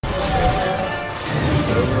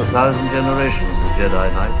Over 1,000 generations of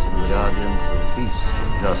Jedi Knights and Guardians of Peace,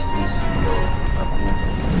 Justice, Heal, Uproot,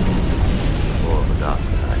 or the Dark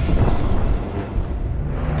Side.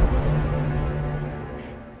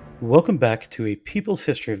 Welcome back to A People's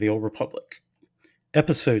History of the Old Republic.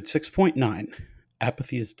 Episode 6.9,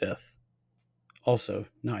 Apathy is Death. Also,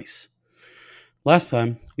 nice. Last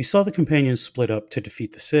time, we saw the companions split up to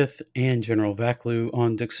defeat the Sith and General Vaklu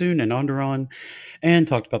on Dantooine and Onderon, and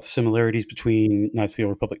talked about the similarities between Knights of the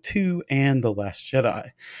Old Republic 2 and The Last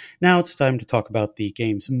Jedi. Now it's time to talk about the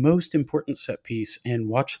game's most important set piece and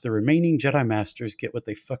watch the remaining Jedi Masters get what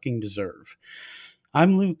they fucking deserve.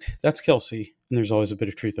 I'm Luke, that's Kelsey, and there's always a bit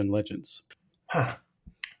of truth in legends.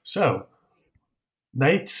 So,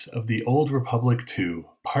 Knights of the Old Republic 2,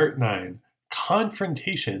 Part 9,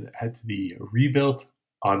 Confrontation at the Rebuilt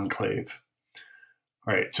Enclave.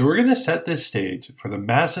 Alright, so we're going to set this stage for the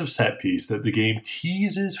massive set piece that the game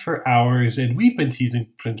teases for hours, and we've been teasing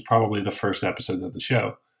since probably the first episode of the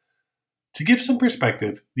show. To give some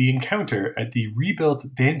perspective, the encounter at the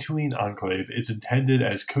rebuilt Dantooine Enclave is intended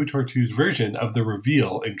as KOTOR 2's version of the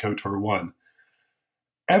reveal in KOTOR 1.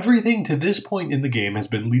 Everything to this point in the game has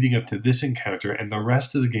been leading up to this encounter, and the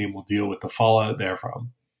rest of the game will deal with the fallout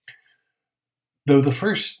therefrom. Though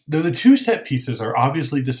the two set pieces are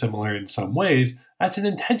obviously dissimilar in some ways, that's an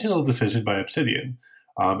intentional decision by Obsidian.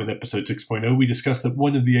 In episode 6.0, we discussed that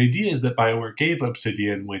one of the ideas that BioWare gave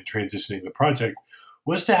Obsidian when transitioning the project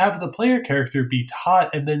was to have the player character be taught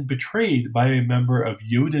and then betrayed by a member of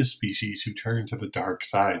Yoda's species who turned to the dark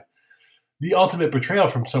side. The ultimate betrayal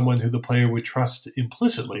from someone who the player would trust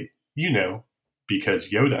implicitly, because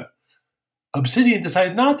Yoda. Obsidian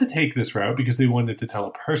decided not to take this route because they wanted to tell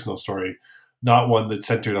a personal story, not one that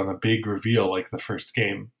centered on a big reveal like the first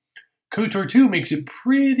game. KOTOR 2 makes it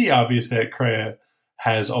pretty obvious that Kreia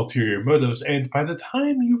has ulterior motives, and by the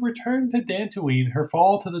time you return to Dantooine, her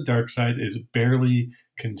fall to the dark side is barely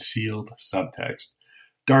concealed subtext.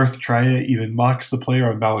 Darth Kreia even mocks the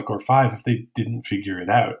player on Malachor 5 if they didn't figure it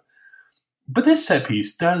out. But this set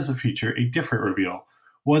piece does feature a different reveal,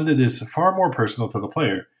 one that is far more personal to the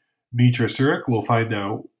player. Mitra Surik will find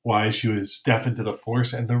out why she was deafened to the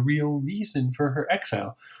Force and the real reason for her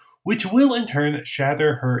exile, which will in turn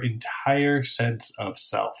shatter her entire sense of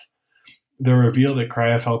self. The reveal that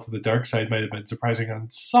Kreia fell to the dark side might have been surprising on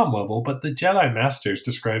some level, but the Jedi Masters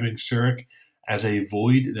describing Surik as a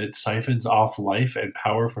void that siphons off life and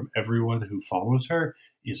power from everyone who follows her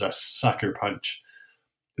is a sucker punch.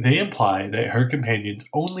 They imply that her companions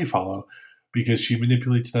only follow because she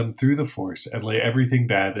manipulates them through the Force and lay everything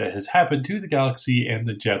bad that has happened to the galaxy and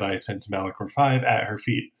the Jedi since Malachor 5 at her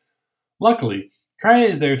feet. Luckily, Kreia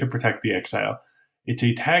is there to protect the exile. It's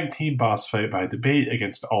a tag team boss fight by debate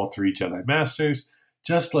against all three Jedi Masters,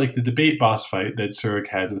 just like the debate boss fight that Surik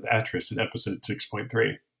had with Atris in episode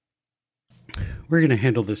 6.3. We're going to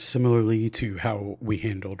handle this similarly to how we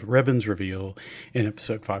handled Revan's reveal in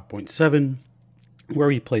episode 5.7, where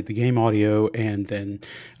we played the game audio and then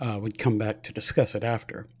would come back to discuss it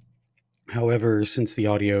after. However, since the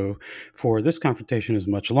audio for this confrontation is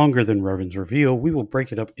much longer than Revan's reveal, we will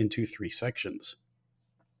break it up into three sections.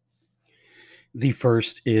 The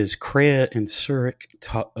first is Kreia and Surik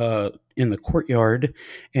in the courtyard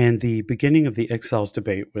and the beginning of the Exiles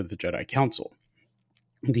debate with the Jedi Council.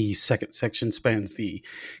 The second section spans the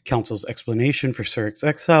Council's explanation for Surik's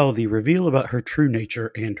exile, the reveal about her true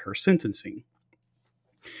nature, and her sentencing.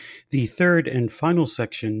 The third and final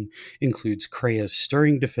section includes Kreia's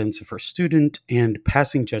stirring defense of her student and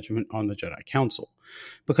passing judgment on the Jedi Council.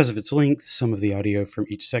 Because of its length, some of the audio from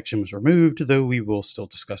each section was removed, though we will still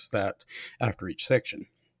discuss that after each section.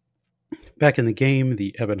 Back in the game,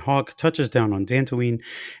 the Ebon Hawk touches down on Dantooine,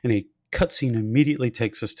 and a cutscene immediately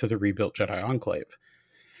takes us to the rebuilt Jedi Enclave.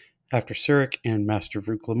 After Surik and Master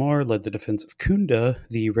Vuk Lamar led the defense of Kunda,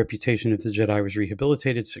 the reputation of the Jedi was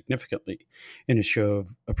rehabilitated significantly. In a show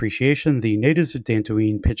of appreciation, the natives of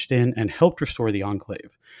Dantooine pitched in and helped restore the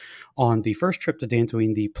Enclave. On the first trip to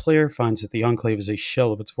Dantooine, the player finds that the Enclave is a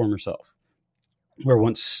shell of its former self. Where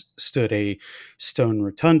once stood a stone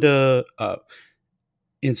rotunda,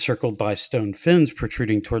 encircled by stone fins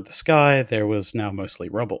protruding toward the sky, there was now mostly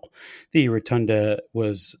rubble. The rotunda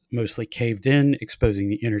was mostly caved in, exposing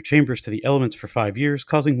the inner chambers to the elements for 5 years,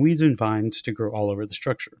 causing weeds and vines to grow all over the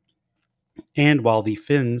structure. And while the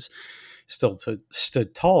fins still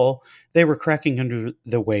stood tall, they were cracking under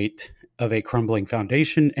the weight of a crumbling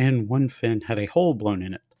foundation, and one fin had a hole blown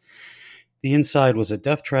in it. The inside was a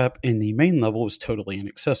death trap, and the main level was totally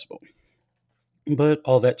inaccessible. But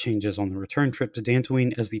all that changes on the return trip to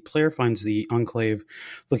Dantooine as the player finds the Enclave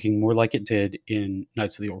looking more like it did in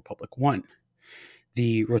Knights of the Old Republic 1.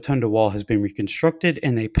 The rotunda wall has been reconstructed,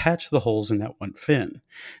 and they patched the holes in that one fin.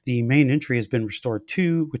 The main entry has been restored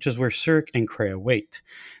too, which is where Surik and Kreia wait.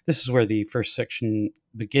 This is where the first section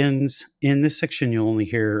begins. In this section, you'll only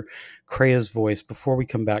hear Kreia's voice before we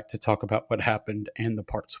come back to talk about what happened and the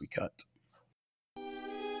parts we cut.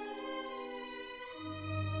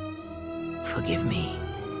 Forgive me,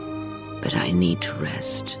 but I need to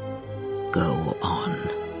rest. Go on.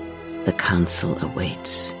 The council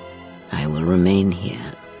awaits. I will remain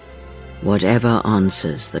here. Whatever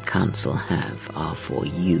answers the council have are for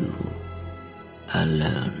you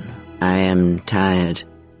alone. I am tired.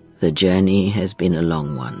 The journey has been a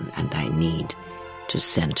long one, and I need to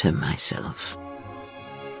center myself.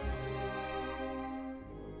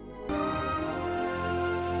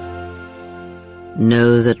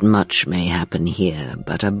 Know that much may happen here,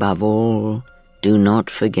 but above all, do not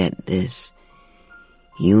forget this.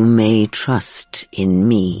 You may trust in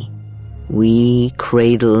me. We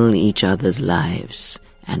cradle each other's lives,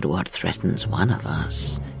 and what threatens one of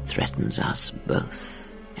us threatens us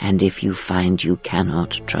both. And if you find you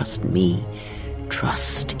cannot trust me,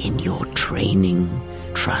 trust in your training,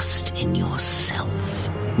 trust in yourself.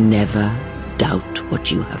 Never doubt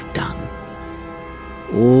what you have done.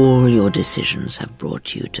 All your decisions have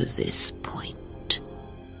brought you to this point.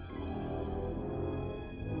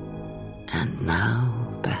 And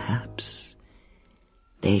now, perhaps,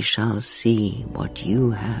 they shall see what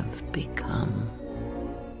you have become.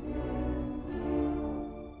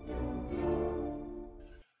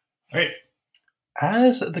 All right.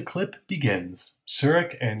 As the clip begins,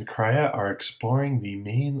 Surik and Kreia are exploring the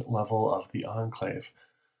main level of the Enclave.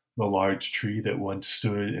 The large tree that once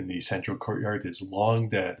stood in the central courtyard is long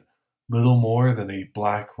dead, little more than a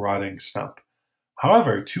black rotting stump.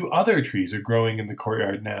 However, 2 other trees are growing in the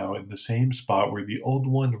courtyard now in the same spot where the old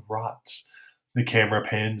one rots. The camera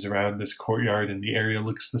pans around this courtyard and the area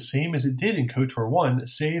looks the same as it did in KOTOR 1,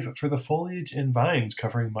 save for the foliage and vines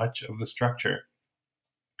covering much of the structure.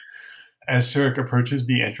 As Surik approaches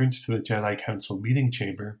the entrance to the Jedi Council meeting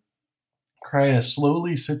chamber, Kreia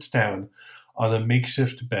slowly sits down on a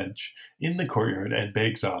makeshift bench in the courtyard and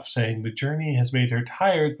begs off, saying the journey has made her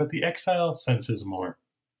tired, but the exile senses more.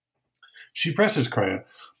 She presses Kreia,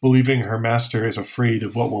 believing her master is afraid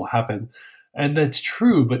of what will happen, and that's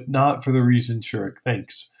true, but not for the reason Surik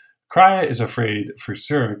thinks. Kreia is afraid for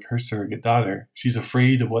Surik, her surrogate daughter. She's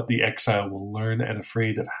afraid of what the exile will learn and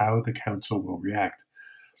afraid of how the council will react.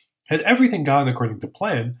 Had everything gone according to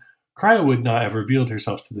plan, Kreia would not have revealed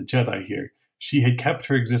herself to the Jedi here. She had kept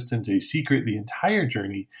her existence a secret the entire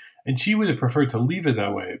journey, and she would have preferred to leave it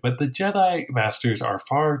that way, but the Jedi Masters are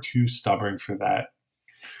far too stubborn for that.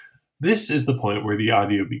 This is the point where the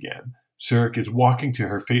audio began. Surik is walking to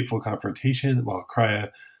her fateful confrontation while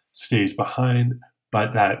Kreia stays behind,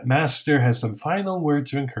 but that Master has some final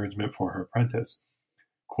words of encouragement for her apprentice.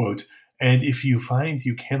 Quote, "And if you find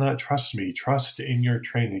you cannot trust me, trust in your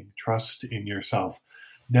training, trust in yourself.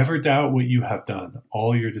 Never doubt what you have done.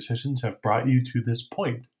 All your decisions have brought you to this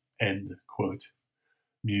point." End quote.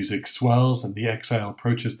 Music swells and the exile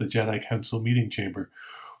approaches the Jedi Council meeting chamber,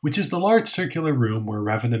 which is the large circular room where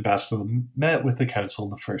Revan and Bastila met with the Council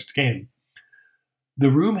in the first game.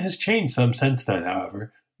 The room has changed some since then,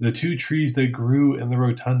 however. The 2 trees that grew in the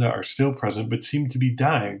rotunda are still present but seem to be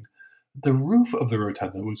dying. The roof of the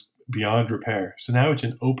rotunda was beyond repair, so now it's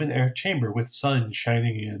an open-air chamber with sun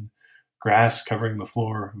shining in, grass covering the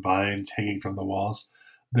floor, vines hanging from the walls.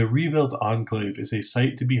 The rebuilt Enclave is a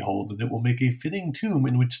sight to behold, and it will make a fitting tomb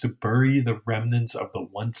in which to bury the remnants of the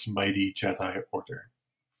once mighty Jedi Order.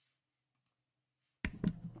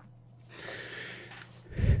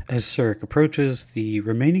 As Surik approaches, the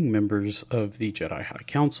remaining members of the Jedi High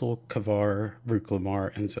Council, Kavar, Vrook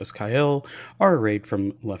Lamar, and Zeskael, are arrayed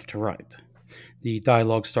from left to right. The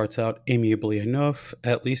dialogue starts out amiably enough,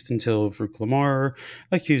 at least until Vrook Lamar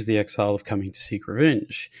accused the exile of coming to seek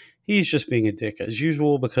revenge. He's just being a dick as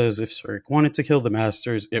usual, because if Surik wanted to kill the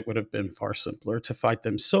Masters, it would have been far simpler to fight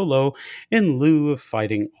them solo in lieu of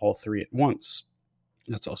fighting all 3 at once.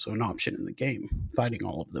 That's also an option in the game, fighting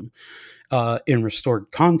all of them. In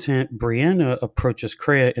restored content, Brianna approaches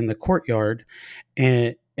Kreia in the courtyard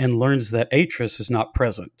and learns that Atris is not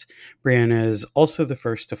present. Brianna is also the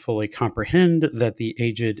first to fully comprehend that the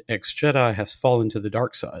aged ex-Jedi has fallen to the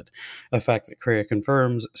dark side, a fact that Kreia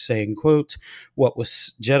confirms, saying, quote, "What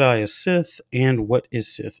was Jedi is Sith, and what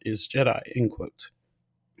is Sith is Jedi," end quote.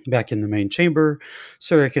 Back in the main chamber,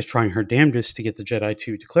 Surik is trying her damnedest to get the Jedi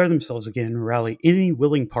to declare themselves again, rally any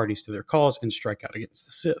willing parties to their cause, and strike out against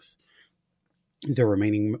the Sith. The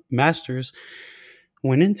remaining Masters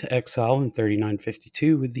went into exile in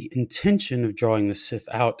 3952 with the intention of drawing the Sith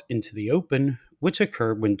out into the open which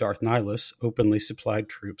occurred when Darth Nihilus openly supplied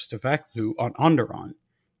troops to Vaklu on Onderon.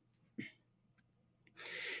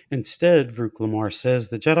 Instead, Vrook Lamar says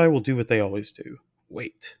the Jedi will do what they always do: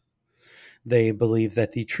 wait. They believe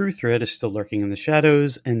that the true threat is still lurking in the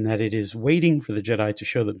shadows and that it is waiting for the Jedi to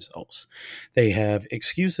show themselves. They have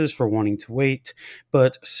excuses for wanting to wait,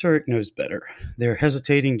 but Surik knows better. They're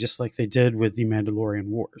hesitating just like they did with the Mandalorian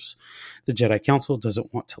Wars. The Jedi Council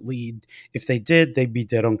doesn't want to lead. If they did, they'd be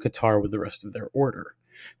dead on Katar with the rest of their order.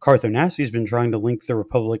 Cartho Nassi's been trying to link the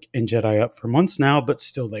Republic and Jedi up for months now, but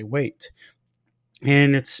still they wait.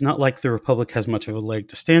 And it's not like the Republic has much of a leg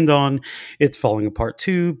to stand on. It's falling apart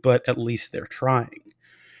too, but at least they're trying.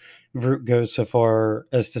 Vrook goes so far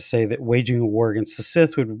as to say that waging a war against the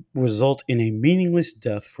Sith would result in a meaningless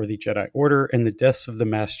death for the Jedi Order, and the deaths of the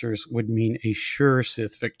Masters would mean a sure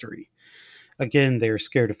Sith victory. Again, they are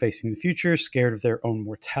scared of facing the future, scared of their own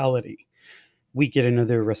mortality. We get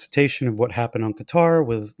another recitation of what happened on Katar,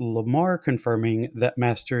 with Lamar confirming that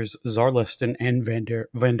Masters Zarleston and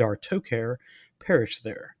Vandar Tokar perished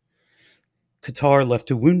there. Katar left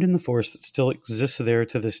a wound in the Force that still exists there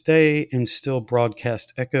to this day and still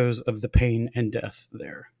broadcasts echoes of the pain and death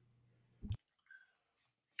there.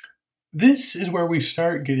 This is where we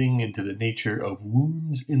start getting into the nature of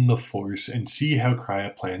wounds in the Force and see how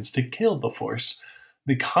Krya plans to kill the Force.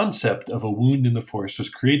 The concept of a wound in the Force was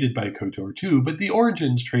created by KOTOR 2, but the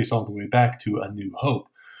origins trace all the way back to A New Hope,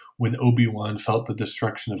 when Obi-Wan felt the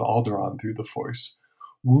destruction of Alderaan through the Force.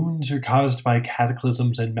 Wounds are caused by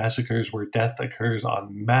cataclysms and massacres where death occurs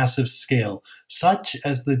on massive scale, such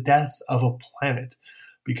as the death of a planet.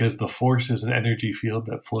 Because the Force is an energy field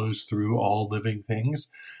that flows through all living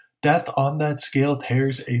things, death on that scale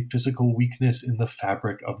tears a physical weakness in the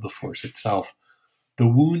fabric of the Force itself. The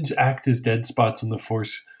wounds act as dead spots in the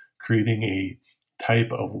Force, creating a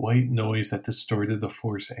type of white noise that distorted the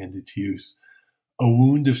Force and its use. A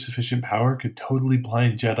wound of sufficient power could totally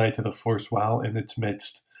blind Jedi to the Force while in its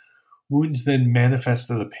midst. Wounds then manifest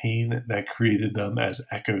the pain that created them as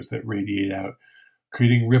echoes that radiate out,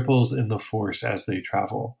 creating ripples in the Force as they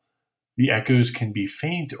travel. The echoes can be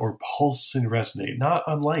faint or pulse and resonate, not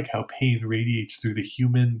unlike how pain radiates through the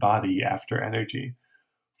human body after energy.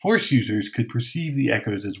 Force users could perceive the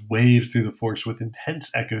echoes as waves through the Force, with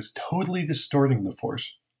intense echoes totally distorting the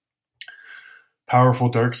Force. Powerful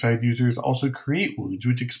dark side users also create wounds,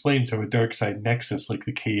 which explains how a dark side nexus like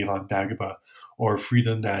the cave on Dagobah or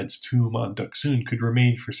Freedandad's tomb on Duxun could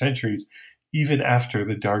remain for centuries, even after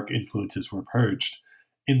the dark influences were purged.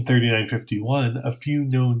 In 3951, a few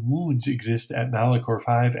known wounds exist at Malachor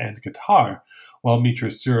V and Katar, while Mitra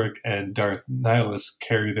Surik and Darth Nihilus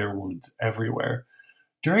carry their wounds everywhere.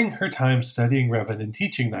 During her time studying Revan and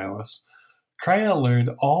teaching Nihilus, Krya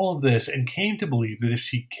learned all of this and came to believe that if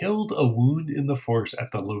she killed a wound in the Force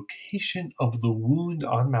at the location of the wound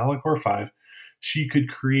on Malachor V, she could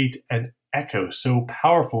create an echo so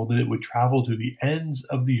powerful that it would travel to the ends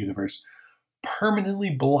of the universe,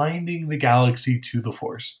 permanently blinding the galaxy to the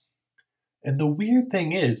Force. And the weird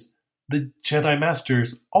thing is, the Jedi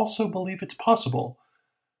Masters also believe it's possible.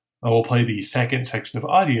 I will play the second section of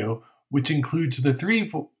audio, which includes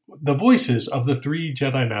the voices of the three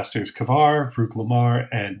Jedi Masters, Kavar, Vrook Lamar,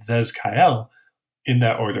 and Zez Kyle, in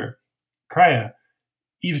that order. Krya,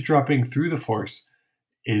 eavesdropping through the Force,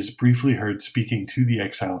 is briefly heard speaking to the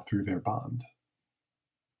exile through their bond.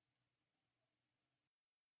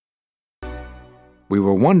 We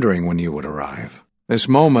were wondering when you would arrive. This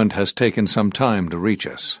moment has taken some time to reach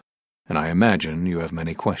us, and I imagine you have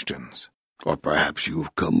many questions. Or perhaps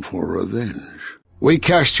you've come for revenge. We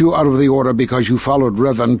cast you out of the Order because you followed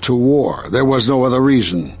Revan to war. There was no other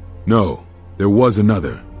reason. No, there was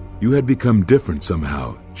another. You had become different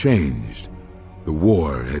somehow, changed. The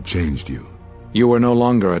war had changed you. You were no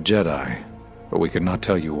longer a Jedi, but we could not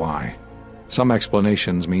tell you why. Some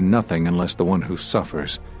explanations mean nothing unless the one who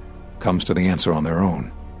suffers comes to the answer on their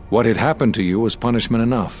own. What had happened to you was punishment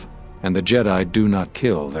enough, and the Jedi do not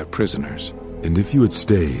kill their prisoners. And if you had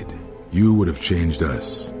stayed, you would have changed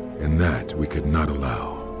us. And that we could not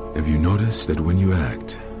allow. Have you noticed that when you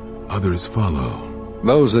act, others follow?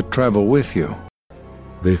 Those that travel with you.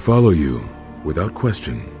 They follow you without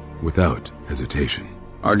question, without hesitation.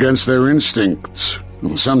 Against their instincts,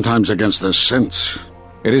 and sometimes against their sense.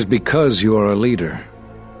 It is because you are a leader,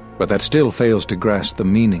 but that still fails to grasp the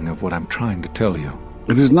meaning of what I'm trying to tell you.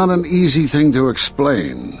 It is not an easy thing to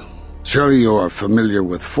explain. Surely you are familiar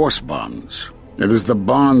with Force bonds. It is the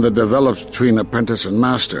bond that develops between apprentice and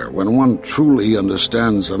master when one truly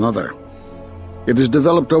understands another. It is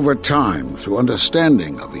developed over time through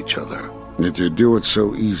understanding of each other. Yet you do it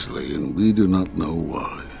so easily, and we do not know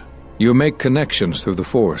why. You make connections through the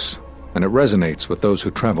Force, and it resonates with those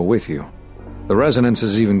who travel with you. The resonance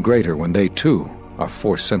is even greater when they, too, are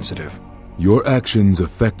Force-sensitive. Your actions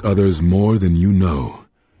affect others more than you know.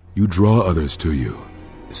 You draw others to you,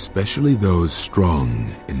 especially those strong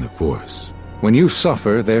in the Force. When you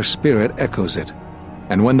suffer, their spirit echoes it.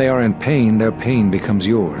 And when they are in pain, their pain becomes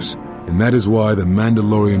yours. And that is why the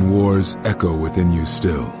Mandalorian wars echo within you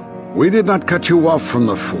still. We did not cut you off from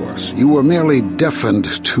the Force. You were merely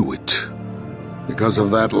deafened to it. Because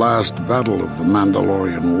of that last battle of the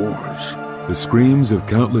Mandalorian Wars. The screams of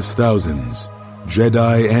countless thousands,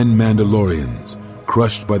 Jedi and Mandalorians,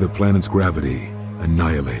 crushed by the planet's gravity,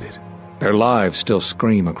 annihilated. Their lives still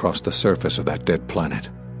scream across the surface of that dead planet,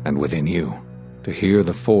 and within you. To hear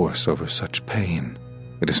the Force over such pain,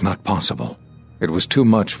 it is not possible. It was too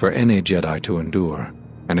much for any Jedi to endure,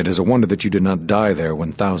 and it is a wonder that you did not die there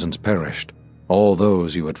when thousands perished, all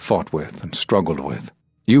those you had fought with and struggled with.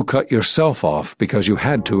 You cut yourself off because you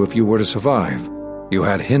had to if you were to survive. You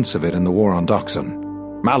had hints of it in the war on Doxon.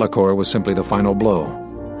 Malachor was simply the final blow.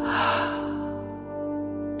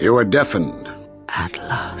 You were deafened. At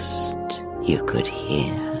last, you could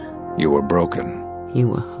hear. You were broken. You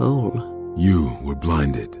were whole. You were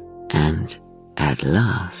blinded. And at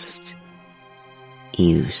last,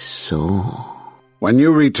 you saw. When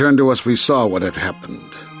you returned to us, we saw what had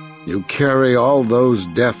happened. You carry all those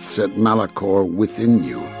deaths at Malachor within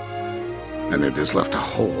you, and it has left a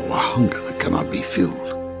hole, a hunger that cannot be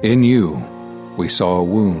filled. In you, we saw a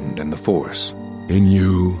wound in the Force. In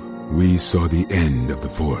you, we saw the end of the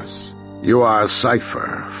Force. You are a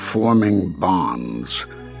cipher, forming bonds,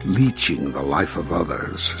 leeching the life of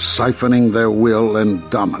others, siphoning their will and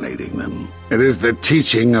dominating them. It is the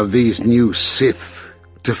teaching of these new Sith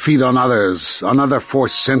to feed on others, on other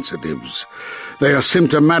Force sensitives. They are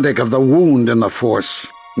symptomatic of the wound in the Force.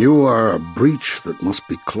 You are a breach that must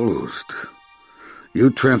be closed. You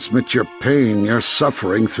transmit your pain, your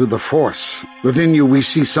suffering through the Force. Within you we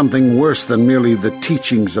see something worse than merely the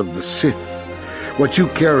teachings of the Sith. What you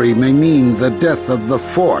carry may mean the death of the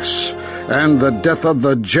Force and the death of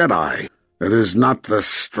the Jedi. It is not the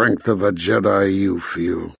strength of a Jedi you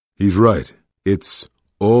feel. He's right. It's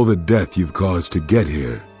all the death you've caused to get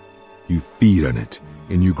here. You feed on it,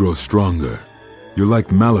 and you grow stronger. You're like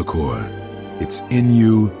Malachor. It's in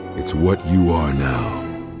you, it's what you are now.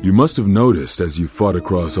 You must have noticed as you fought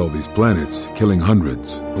across all these planets, killing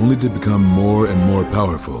hundreds, only to become more and more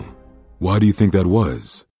powerful. Why do you think that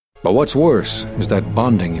was? But what's worse is that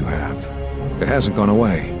bonding you have. It hasn't gone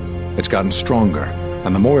away. It's gotten stronger,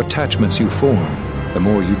 and the more attachments you form, the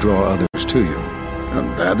more you draw others to you.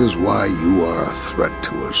 And that is why you are a threat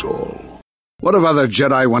to us all. What if other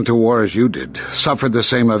Jedi went to war as you did, suffered the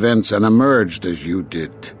same events, and emerged as you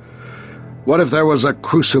did? What if there was a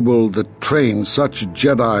crucible that trained such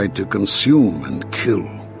Jedi to consume and kill?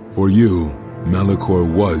 For you,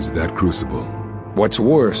 Malachor was that crucible. What's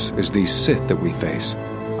worse is these Sith that we face.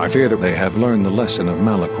 I fear that they have learned the lesson of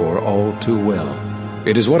Malachor all too well.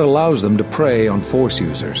 It is what allows them to prey on Force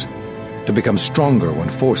users, to become stronger when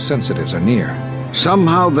Force sensitives are near.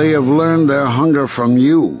 Somehow they have learned their hunger from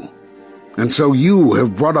you. And so you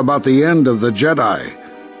have brought about the end of the Jedi,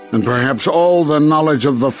 and perhaps all the knowledge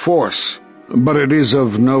of the Force. But it is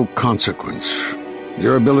of no consequence.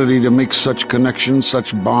 Your ability to make such connections,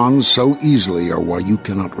 such bonds so easily are why you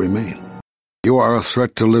cannot remain. You are a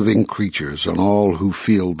threat to living creatures and all who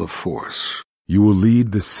feel the Force. You will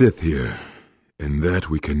lead the Sith here, and that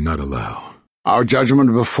we cannot allow. Our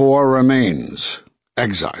judgment before remains.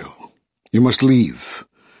 Exile. You must leave.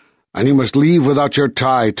 And you must leave without your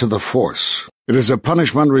tie to the Force. It is a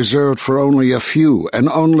punishment reserved for only a few, and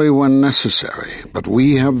only when necessary. But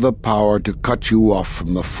we have the power to cut you off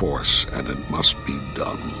from the Force, and it must be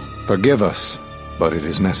done. Forgive us, but it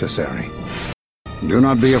is necessary. Do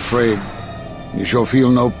not be afraid. You shall feel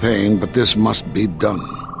no pain, but this must be done.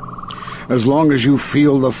 As long as you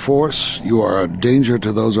feel the Force, you are a danger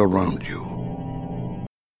to those around you.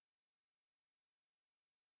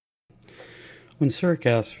 When Surik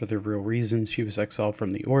asks for the real reason she was exiled from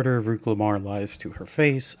the Order, Rook Lamar lies to her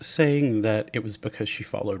face, saying that it was because she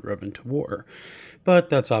followed Revan to war. But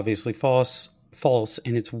that's obviously false,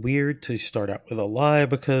 and it's weird to start out with a lie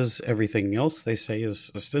because everything else they say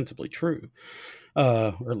is ostensibly true.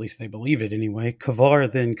 Or at least they believe it anyway.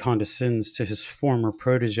 Kavar then condescends to his former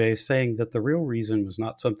protege, saying that the real reason was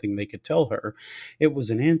not something they could tell her. It was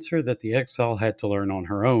an answer that the exile had to learn on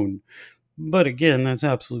her own. But again, that's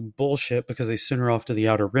absolute bullshit because they sent her off to the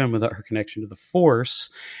Outer Rim without her connection to the Force,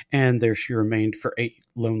 and there she remained for 8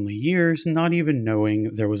 lonely years, not even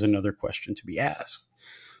knowing there was another question to be asked.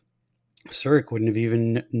 Surik wouldn't have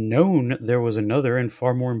even known there was another and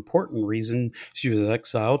far more important reason she was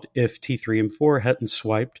exiled if T3 and 4 hadn't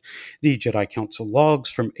swiped the Jedi Council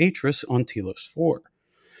logs from Atris on Telos 4.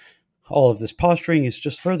 All of this posturing is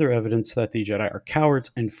just further evidence that the Jedi are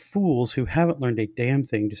cowards and fools who haven't learned a damn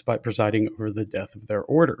thing despite presiding over the death of their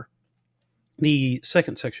order. The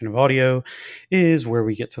second section of audio is where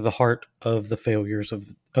we get to the heart of the failures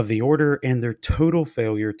of the Order and their total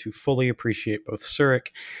failure to fully appreciate both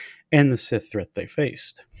Surik and the Sith threat they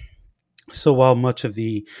faced. So while much of what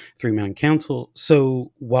the three-man council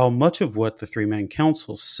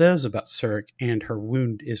says about Surik and her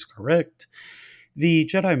wound is correct, the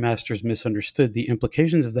Jedi Masters misunderstood the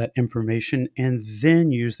implications of that information and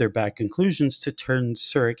then used their bad conclusions to turn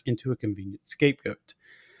Surik into a convenient scapegoat.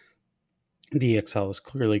 The exile is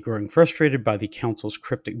clearly growing frustrated by the Council's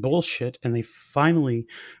cryptic bullshit, and they finally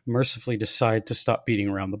mercifully decide to stop beating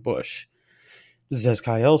around the bush.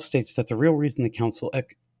 Zez-Kyle states that the real reason the Council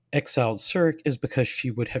exiled Surik is because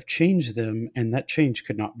she would have changed them, and that change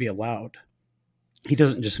could not be allowed. He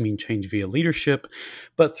doesn't just mean change via leadership,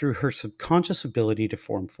 but through her subconscious ability to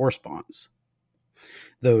form force bonds.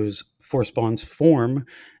 Those force bonds form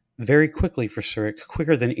very quickly for Surik,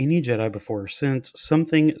 quicker than any Jedi before or since,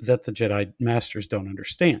 something that the Jedi Masters don't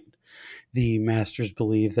understand. The Masters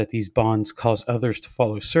believe that these bonds cause others to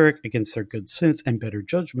follow Surik against their good sense and better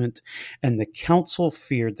judgment, and the Council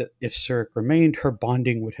feared that if Surik remained, her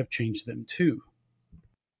bonding would have changed them too.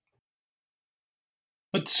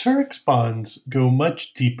 But Surik's bonds go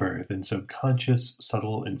much deeper than subconscious,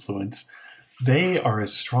 subtle influence. They are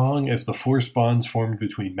as strong as the force bonds formed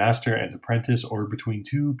between master and apprentice or between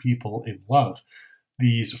two people in love.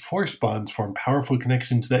 These force bonds form powerful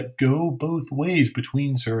connections that go both ways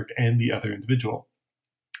between Surik and the other individual.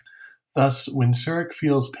 Thus, when Surik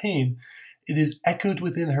feels pain, it is echoed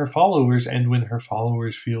within her followers, and when her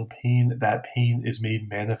followers feel pain, that pain is made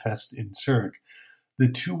manifest in Surik.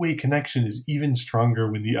 The two-way connection is even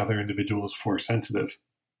stronger when the other individual is force-sensitive.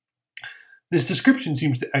 This description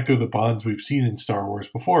seems to echo the bonds we've seen in Star Wars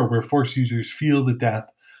before, where Force users feel the death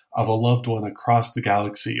of a loved one across the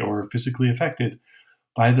galaxy or are physically affected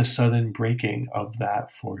by the sudden breaking of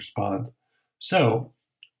that Force bond. So,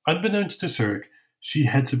 unbeknownst to Surik, she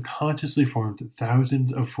had subconsciously formed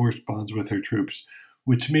thousands of Force bonds with her troops,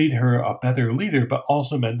 which made her a better leader, but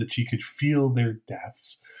also meant that she could feel their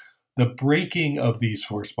deaths. The breaking of these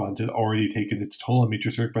force bonds had already taken its toll on Major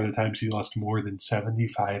Surik by the time she lost more than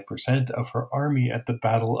 75% of her army at the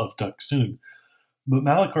Battle of Dantooine. But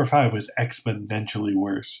Malachor V was exponentially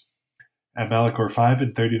worse. At Malachor V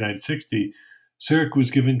in 3960, Surik was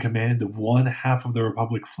given command of one half of the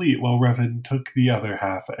Republic fleet, while Revan took the other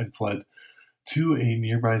half and fled to a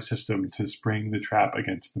nearby system to spring the trap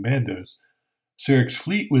against the Mandos. Surik's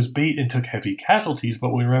fleet was bait and took heavy casualties, but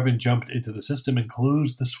when Revan jumped into the system and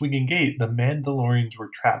closed the swinging gate, the Mandalorians were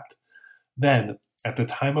trapped. Then, at the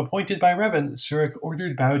time appointed by Revan, Surik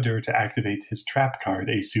ordered Bao-Dur to activate his trap card,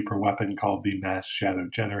 a super weapon called the Mass Shadow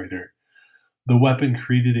Generator. The weapon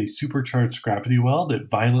created a supercharged gravity well that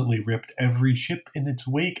violently ripped every ship in its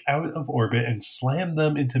wake out of orbit and slammed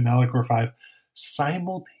them into Malachor V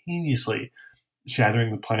simultaneously,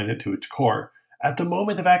 shattering the planet to its core. At the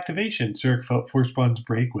moment of activation, Surik felt force bonds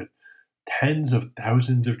break with tens of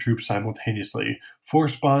thousands of troops simultaneously,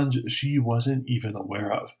 force bonds she wasn't even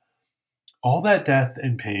aware of. All that death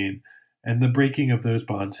and pain and the breaking of those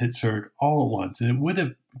bonds hit Surik all at once, and it would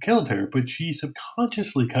have killed her, but she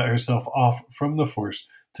subconsciously cut herself off from the Force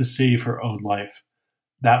to save her own life.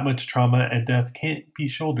 That much trauma and death can't be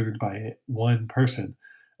shouldered by one person,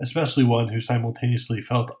 especially one who simultaneously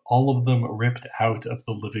felt all of them ripped out of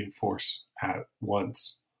the living Force at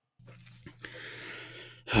once.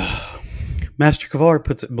 Master Kavar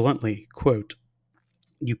puts it bluntly, quote,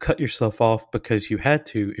 "You cut yourself off because you had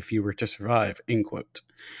to if you were to survive," end quote.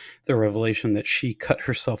 The revelation that she cut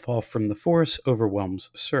herself off from the Force overwhelms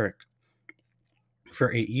Surik.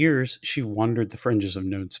 For 8 years, she wandered the fringes of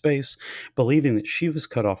known space, believing that she was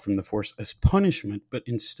cut off from the Force as punishment, but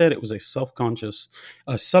instead it was a subconscious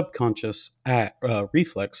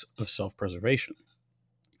reflex of self-preservation.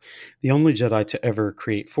 The only Jedi to ever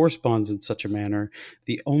create Force bonds in such a manner,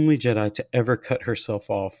 the only Jedi to ever cut herself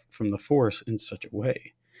off from the Force in such a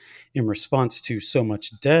way. In response to so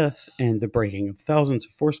much death and the breaking of thousands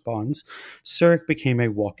of Force bonds, Surik became a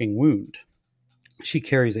walking wound. She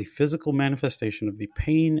carries a physical manifestation of the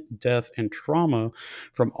pain, death, and trauma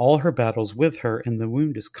from all her battles with her, and the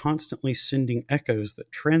wound is constantly sending echoes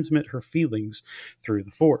that transmit her feelings through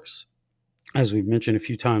the Force. As we've mentioned a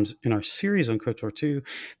few times in our series on KOTOR 2,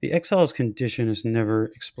 the exile's condition is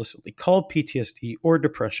never explicitly called PTSD or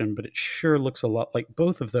depression, but it sure looks a lot like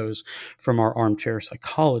both of those from our armchair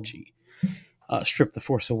psychology. Strip the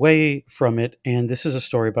force away from it, and this is a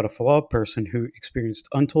story about a flawed person who experienced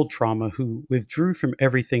untold trauma, who withdrew from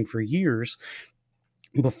everything for years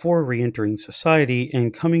before re-entering society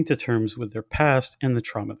and coming to terms with their past and the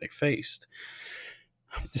trauma they faced.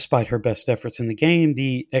 Despite her best efforts in the game,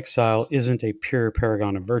 the exile isn't a pure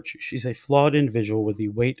paragon of virtue. She's a flawed individual with the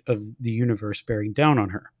weight of the universe bearing down on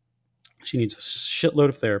her. She needs a shitload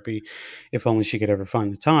of therapy, if only she could ever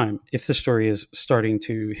find the time. If the story is starting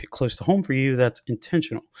to hit close to home for you, that's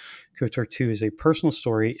intentional. KOTOR 2 is a personal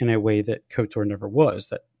story in a way that KOTOR never was.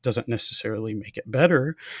 That doesn't necessarily make it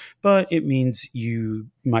better, but it means you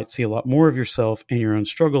might see a lot more of yourself and your own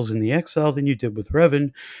struggles in the exile than you did with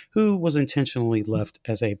Revan, who was intentionally left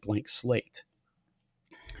as a blank slate.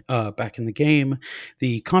 Back in the game,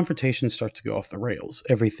 the confrontations start to go off the rails.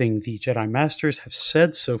 Everything the Jedi Masters have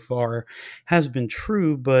said so far has been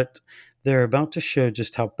true, but they're about to show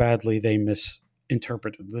just how badly they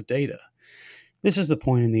misinterpreted the data. This is the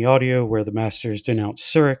point in the audio where the Masters denounce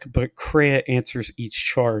Surik, but Kreia answers each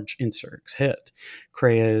charge in Surik's head.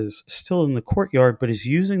 Kreia is still in the courtyard, but is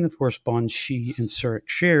using the Force bond she and Surik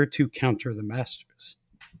share to counter the Masters.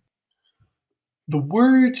 The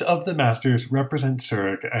words of the Masters represent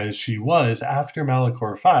Surik as she was after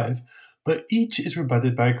Malachor 5, but each is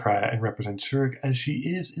rebutted by Kreia and represents Surik as she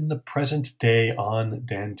is in the present day on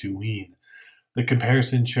Dantooine. The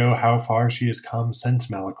comparisons show how far she has come since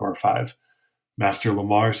Malachor 5. Master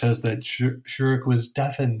Lamar says that Surik was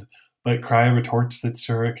deafened, but Kreia retorts that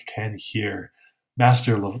Surik can hear.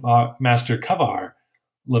 Master Kavar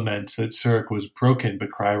laments that Surik was broken, but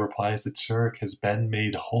Kreia replies that Surik has been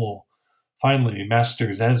made whole. Finally, Master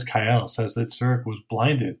Zez Kael says that Surik was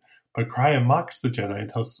blinded, but Kreia mocks the Jedi and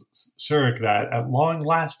tells Surik that at long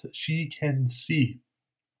last she can see.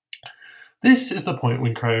 This is the point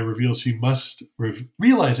when Kreia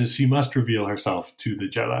realizes she must reveal herself to the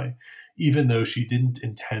Jedi, even though she didn't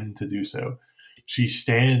intend to do so. She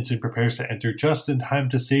stands and prepares to enter just in time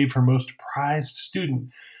to save her most prized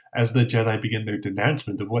student as the Jedi begin their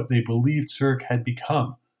denouncement of what they believed Surik had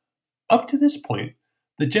become. Up to this point,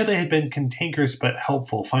 the Jedi had been cantankerous but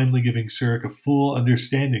helpful, finally giving Surik a full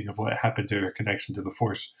understanding of what happened to her connection to the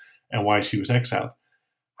Force and why she was exiled.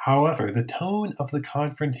 However, the tone of the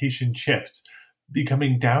confrontation shifts,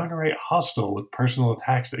 becoming downright hostile with personal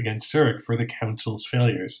attacks against Surik for the Council's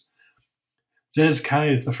failures. Zez Kai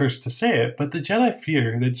is the first to say it, but the Jedi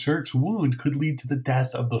fear that Surik's wound could lead to the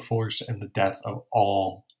death of the Force and the death of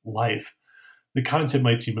all life. The concept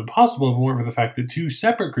might seem impossible if it weren't for the fact that two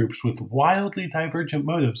separate groups with wildly divergent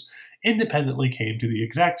motives independently came to the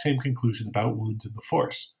exact same conclusion about wounds in the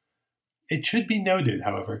Force. It should be noted,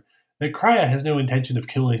 however, that Kreia has no intention of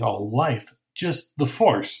killing all life, just the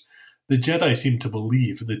Force. The Jedi seem to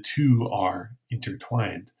believe the two are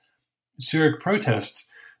intertwined. Surik protests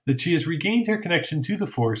that she has regained her connection to the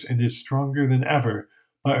Force and is stronger than ever,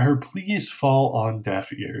 but her pleas fall on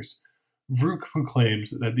deaf ears. Vrook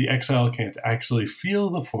proclaims that the exile can't actually feel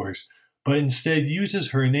the Force, but instead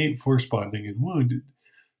uses her innate Force bonding and wound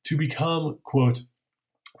to become, quote,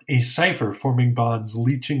 a cipher forming bonds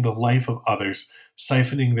leeching the life of others,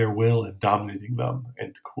 siphoning their will and dominating them,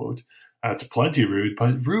 end quote. That's plenty rude,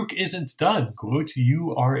 but Vrook isn't done, quote,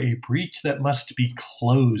 you are a breach that must be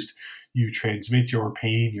closed. You transmit your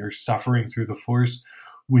pain, your suffering through the Force.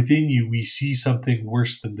 Within you we see something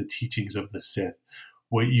worse than the teachings of the Sith.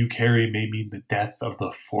 What you carry may mean the death of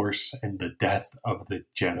the Force and the death of the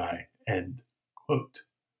Jedi, end quote.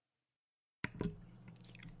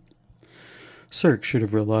 Surik should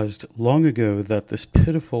have realized long ago that this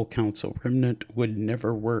pitiful council remnant would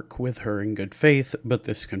never work with her in good faith, but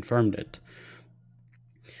this confirmed it.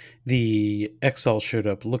 The exile showed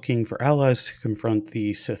up looking for allies to confront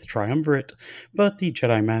the Sith Triumvirate, but the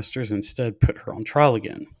Jedi Masters instead put her on trial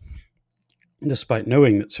again. Despite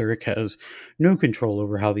knowing that Surik has no control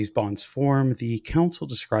over how these bonds form, the Council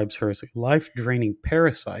describes her as a life-draining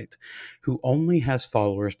parasite who only has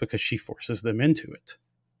followers because she forces them into it.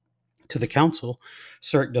 To the Council,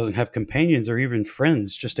 Surik doesn't have companions or even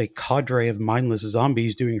friends, just a cadre of mindless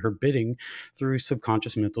zombies doing her bidding through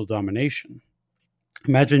subconscious mental domination.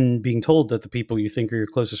 Imagine being told that the people you think are your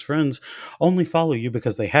closest friends only follow you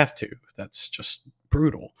because they have to. That's just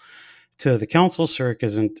brutal. To the Council, Surik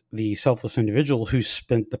isn't the selfless individual who's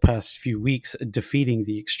spent the past few weeks defeating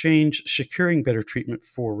the Exchange, securing better treatment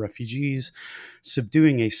for refugees,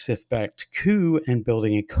 subduing a Sith-backed coup, and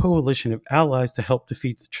building a coalition of allies to help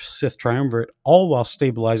defeat the Sith Triumvirate, all while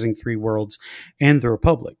stabilizing 3 worlds and the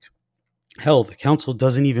Republic. Hell, the Council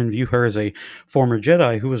doesn't even view her as a former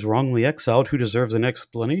Jedi who was wrongly exiled who deserves an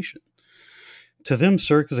explanation. To them,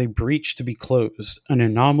 Cirque is a breach to be closed, an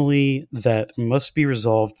anomaly that must be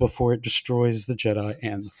resolved before it destroys the Jedi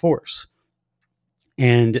and the Force.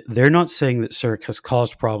 And they're not saying that Cirque has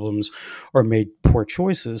caused problems or made poor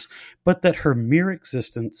choices, but that her mere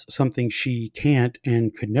existence, something she can't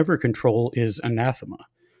and could never control, is anathema.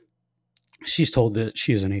 She's told that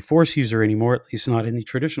she isn't a Force user anymore, at least not in the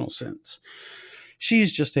traditional sense.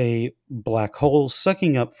 She's just a black hole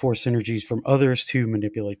sucking up Force energies from others to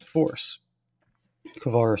manipulate the Force.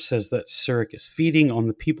 Kavar says that Cirque is feeding on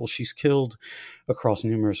the people she's killed across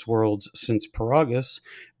numerous worlds since Paragus,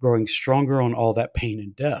 growing stronger on all that pain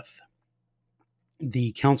and death.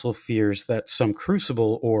 The Council fears that some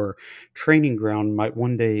crucible or training ground might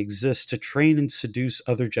one day exist to train and seduce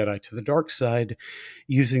other Jedi to the dark side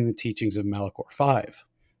using the teachings of Malachor 5.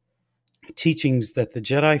 Teachings that the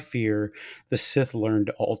Jedi fear the Sith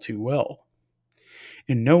learned all too well.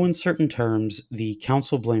 In no uncertain terms, the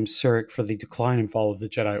Council blames Cirque for the decline and fall of the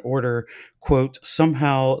Jedi Order. Quote,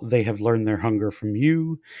 somehow they have learned their hunger from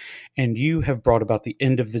you, and you have brought about the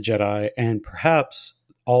end of the Jedi and perhaps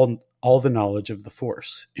all the knowledge of the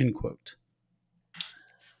Force, end quote.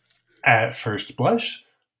 At first blush,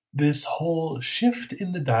 this whole shift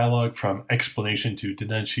in the dialogue from explanation to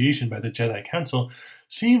denunciation by the Jedi Council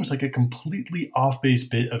seems like a completely off-base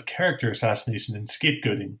bit of character assassination and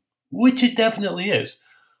scapegoating, which it definitely is.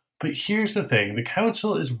 But here's the thing, the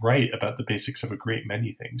Council is right about the basics of a great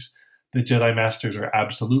many things. The Jedi Masters are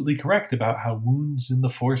absolutely correct about how wounds in the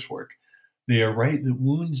Force work. They are right that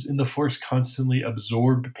wounds in the Force constantly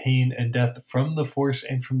absorb pain and death from the Force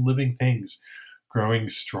and from living things, growing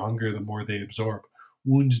stronger the more they absorb.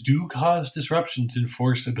 Wounds do cause disruptions in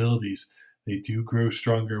Force abilities. They do grow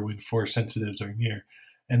stronger when Force sensitives are near,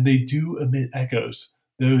 and they do emit echoes.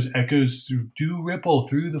 Those echoes do ripple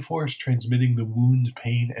through the Force, transmitting the wounds,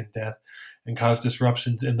 pain, and death, and cause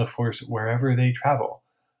disruptions in the Force wherever they travel.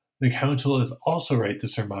 The Council is also right to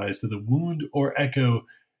surmise that a wound or echo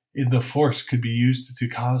in the Force could be used to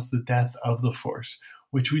cause the death of the Force,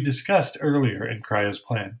 which we discussed earlier in Krya's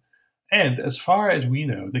plan. And as far as we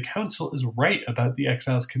know, the Council is right about the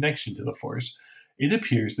Exile's connection to the Force. It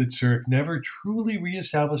appears that Cirque never truly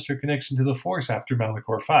re-established her connection to the Force after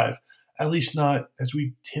Malachor 5, at least not as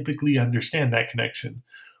we typically understand that connection.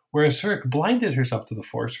 Whereas Cirque blinded herself to the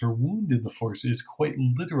Force, her wound in the Force is quite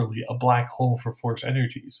literally a black hole for Force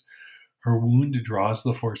energies. Her wound draws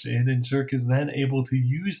the Force in, and Cirque is then able to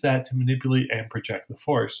use that to manipulate and project the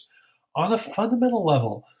Force. On a fundamental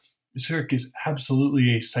level, Cirque is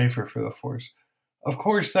absolutely a cipher for the Force. Of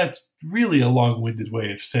course, that's really a long-winded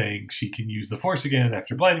way of saying she can use the Force again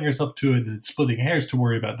after blinding herself to it and splitting hairs to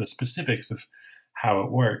worry about the specifics of how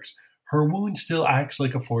it works. Her wound still acts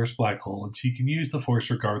like a Force black hole, and she can use the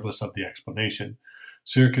Force regardless of the explanation.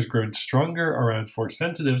 Cirque has grown stronger around Force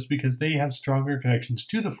sensitives because they have stronger connections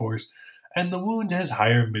to the Force, and the wound has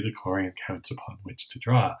higher midichlorian counts upon which to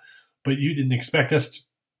draw. But you didn't expect us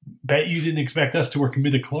to work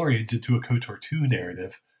midichlorians into a KOTOR 2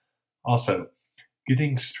 narrative. Also,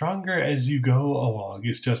 getting stronger as you go along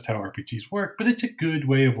is just how RPGs work, but it's a good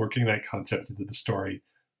way of working that concept into the story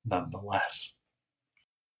nonetheless.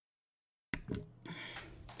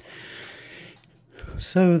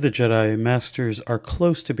 So the Jedi Masters are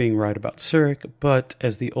close to being right about Cirque, but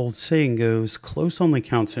as the old saying goes, close only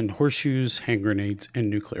counts in horseshoes, hand grenades, and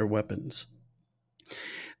nuclear weapons.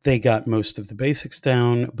 They got most of the basics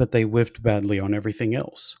down, but they whiffed badly on everything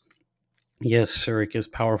else. Yes, Cirque is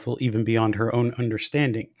powerful even beyond her own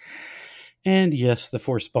understanding. And yes, the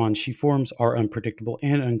Force bonds she forms are unpredictable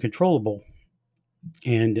and uncontrollable.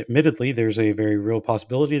 And admittedly, there's a very real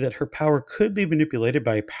possibility that her power could be manipulated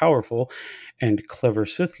by a powerful and clever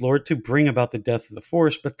Sith Lord to bring about the death of the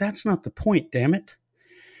Force, but that's not the point, damn it.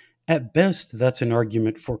 At best, that's an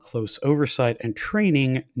argument for close oversight and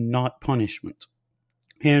training, not punishment.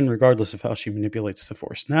 And regardless of how she manipulates the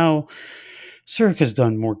Force now, Cirque has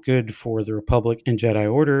done more good for the Republic and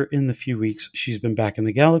Jedi Order in the few weeks she's been back in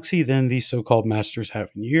the galaxy than the so-called Masters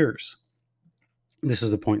have in years. This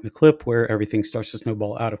is the point in the clip where everything starts to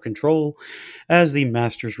snowball out of control as the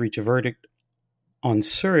Masters reach a verdict on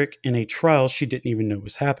Cirque in a trial she didn't even know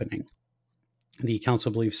was happening. The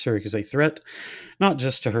Council believes Cirque is a threat, not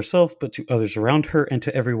just to herself, but to others around her and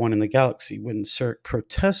to everyone in the galaxy. When Cirque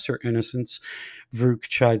protests her innocence, Vrook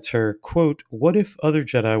chides her, quote, "What if other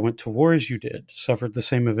Jedi went to war as you did, suffered the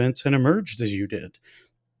same events, and emerged as you did?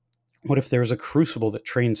 What if there was a crucible that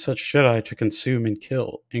trained such Jedi to consume and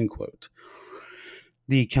kill?" End quote.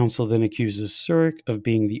 The Council then accuses Cirque of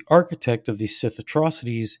being the architect of these Sith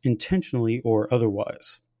atrocities, intentionally or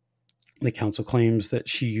otherwise. The Council claims that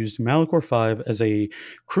she used Malachor 5 as a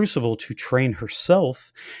crucible to train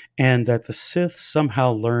herself, and that the Sith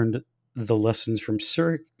somehow learned the lessons from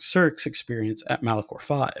Surik's experience at Malachor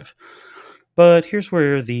 5. But here's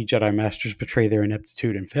where the Jedi Masters betray their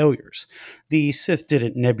ineptitude and failures. The Sith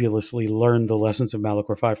didn't nebulously learn the lessons of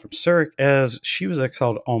Malachor 5 from Surik, as she was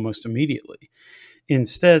exiled almost immediately.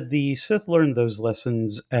 Instead, the Sith learned those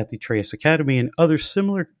lessons at the Trace Academy and other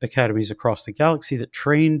similar academies across the galaxy that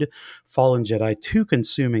trained fallen Jedi to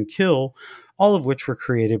consume and kill, all of which were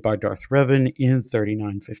created by Darth Revan in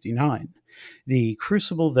 3959. The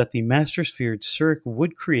crucible that the Masters feared Surik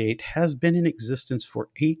would create has been in existence for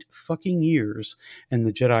 8 fucking years, and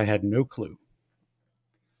the Jedi had no clue.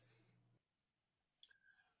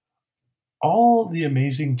 All the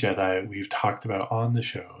amazing Jedi we've talked about on the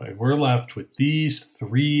show, and we're left with these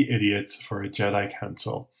 3 idiots for a Jedi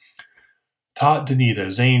Council. Tat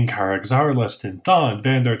Danita, Zane Karrak, Zara Leston, Thon,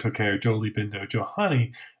 Vandar Tokar, Jolie Bindo,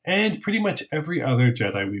 Johani, and pretty much every other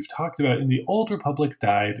Jedi we've talked about in the Old Republic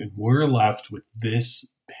died, and we're left with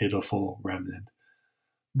this pitiful remnant.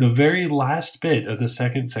 The very last bit of the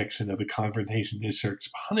second section of the confrontation is Surik's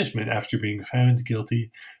punishment after being found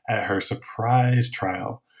guilty at her surprise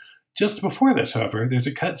trial. Just before this, however, there's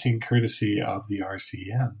a cutscene courtesy of the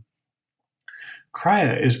RCM.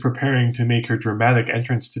 Kraya is preparing to make her dramatic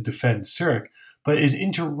entrance to defend Surik, but is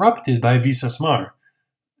interrupted by Visas Mar.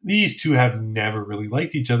 These two have never really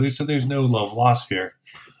liked each other, so there's no love lost here.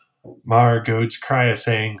 Mar goads Kraya,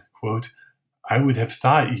 saying, quote, "I would have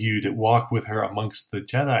thought you'd walk with her amongst the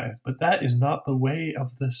Jedi, but that is not the way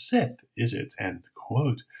of the Sith, is it?" End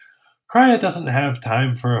quote. Kraya doesn't have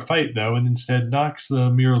time for a fight, though, and instead knocks the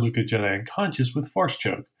Miraluka Jedi unconscious with Force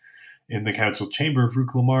Choke. In the council chamber,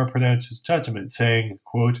 Vrook Lamar pronounces judgment, saying,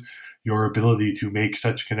 quote, "Your ability to make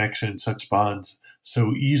such connections, such bonds,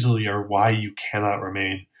 so easily are why you cannot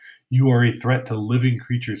remain. You are a threat to living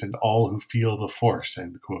creatures and all who feel the Force,"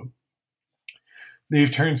 end quote.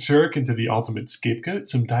 They've turned Surik into the ultimate scapegoat.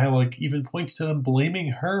 Some dialogue even points to them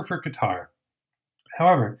blaming her for Qatar.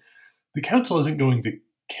 However, the council isn't going to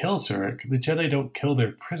kill Surik. The Jedi don't kill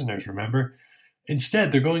their prisoners, remember?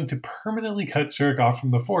 Instead, they're going to permanently cut Surik off from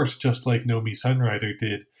the Force, just like Nomi Sunrider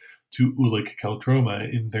did to Ulic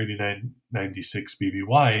Qel-Droma in 3996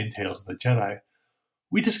 BBY in Tales of the Jedi.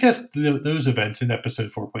 We discussed those events in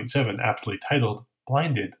episode 4.7, aptly titled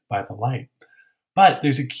Blinded by the Light. But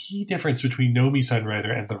there's a key difference between Nomi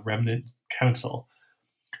Sunrider and the Remnant Council.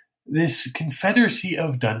 This confederacy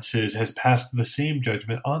of dunces has passed the same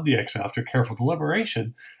judgment on the exile after careful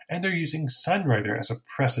deliberation, and are using Sunrider as a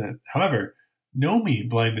precedent. However, Nomi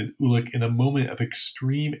blinded Ulic in a moment of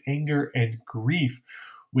extreme anger and grief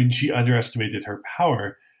when she underestimated her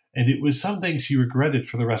power, and it was something she regretted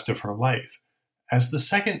for the rest of her life. As the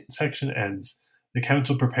second section ends, the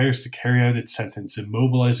council prepares to carry out its sentence,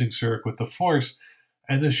 immobilizing Surik with the Force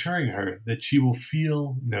and assuring her that she will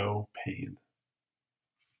feel no pain.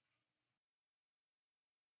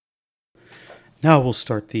 Now we'll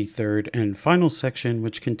start the third and final section,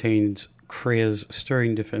 which contains Krea's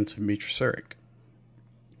stirring defense of Mitra Surik.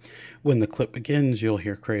 When the clip begins, you'll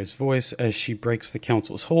hear Krea's voice as she breaks the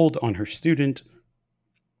council's hold on her student,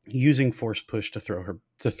 using force push to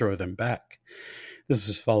throw them back. This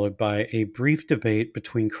is followed by a brief debate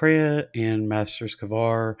between Krea and Masters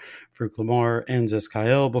Kavar, Vrook Lamar, and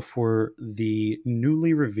Zeskayel before the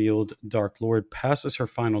newly revealed Dark Lord passes her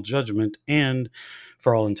final judgment and,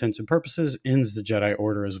 for all intents and purposes, ends the Jedi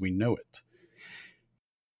Order as we know it.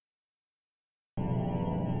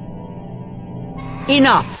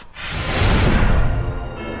 Enough!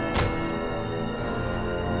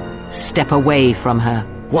 Step away from her.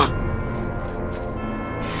 What?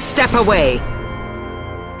 Step away!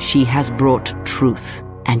 She has brought truth,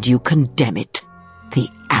 and you condemn it. The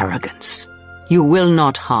arrogance. You will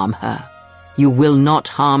not harm her. You will not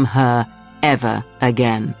harm her ever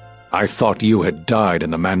again. I thought you had died in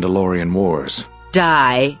the Mandalorian Wars.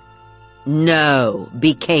 Die? No.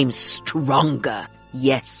 Became stronger.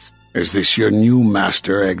 Yes. Is this your new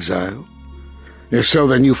master, Exile? If so,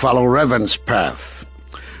 then you follow Revan's path.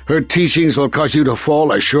 Her teachings will cause you to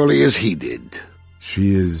fall as surely as he did.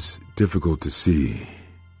 She is difficult to see.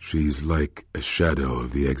 She's like a shadow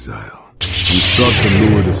of the Exile. We sought to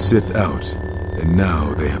lure the Sith out, and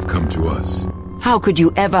now they have come to us. How could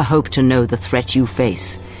you ever hope to know the threat you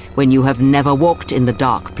face when you have never walked in the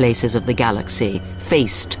dark places of the galaxy,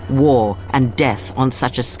 faced war and death on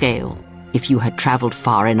such a scale? If you had traveled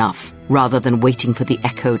far enough, rather than waiting for the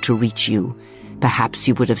echo to reach you, perhaps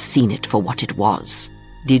you would have seen it for what it was.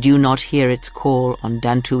 Did you not hear its call on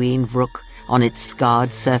Dantooine Vrook, on its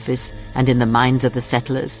scarred surface, and in the minds of the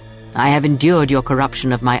settlers? I have endured your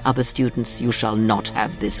corruption of my other students. You shall not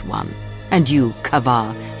have this one. And you,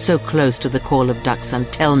 Kavar, so close to the call of Daxan,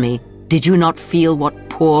 tell me, did you not feel what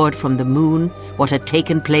poured from the moon, what had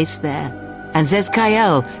taken place there? And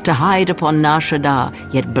Zezkael, to hide upon Nar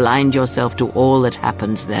Shaddaa, yet blind yourself to all that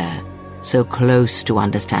happens there. So close to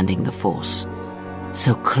understanding the Force.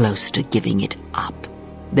 So close to giving it up.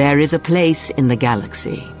 There is a place in the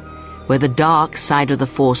galaxy where the dark side of the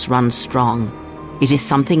Force runs strong. It is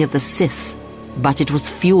something of the Sith, but it was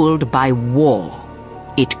fueled by war.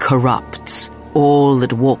 It corrupts all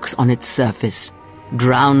that walks on its surface,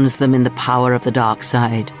 drowns them in the power of the dark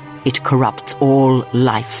side. It corrupts all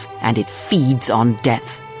life, and it feeds on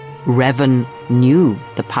death. Revan knew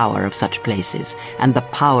the power of such places, and the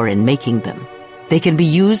power in making them. They can be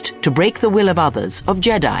used to break the will of others, of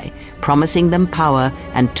Jedi, promising them power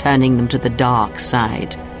and turning them to the dark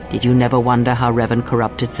side. Did you never wonder how Revan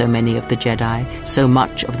corrupted so many of the Jedi, so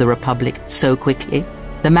much of the Republic, so quickly?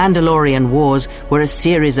 The Mandalorian Wars were a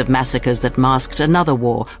series of massacres that masked another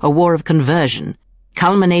war, a war of conversion,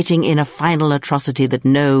 culminating in a final atrocity that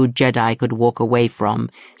no Jedi could walk away from,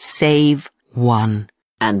 save one.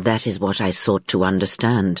 And that is what I sought to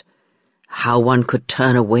understand. How one could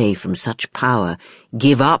turn away from such power,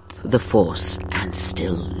 give up the Force, and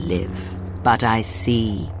still live. But I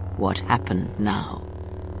see what happened now.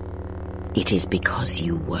 It is because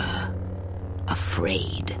you were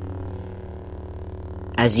afraid.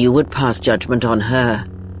 As you would pass judgment on her,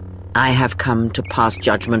 I have come to pass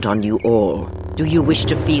judgment on you all. Do you wish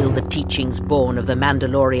to feel the teachings born of the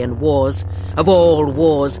Mandalorian Wars, of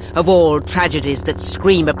all tragedies that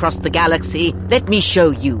scream across the galaxy? Let me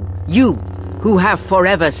show you, you who have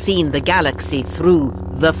forever seen the galaxy through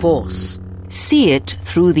the Force. See it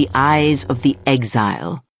through the eyes of the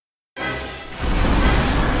exile.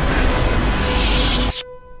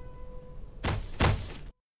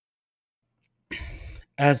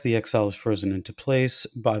 As the exile is frozen into place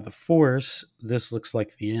by the Force, this looks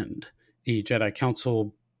like the end. The Jedi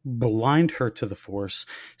Council blind her to the Force,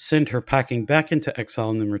 send her packing back into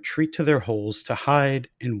exile, and then retreat to their holes to hide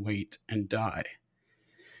and wait and die.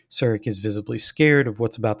 Surik is visibly scared of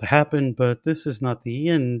what's about to happen, but this is not the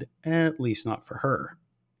end, at least not for her.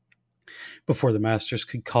 Before the Masters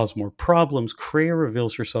could cause more problems, Kreia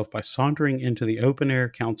reveals herself by sauntering into the open-air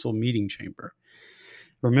council meeting chamber.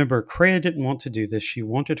 Remember, Kreia didn't want to do this. She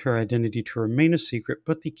wanted her identity to remain a secret,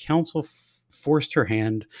 but the council forced her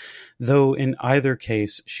hand, though in either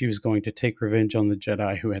case, she was going to take revenge on the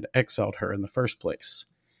Jedi who had exiled her in the first place.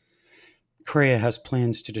 Kreia has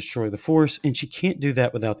plans to destroy the Force, and she can't do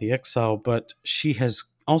that without the exile, but she has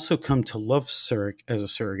also come to love Surik as a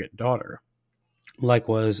surrogate daughter.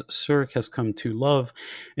 Likewise, Surik has come to love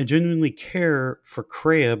and genuinely care for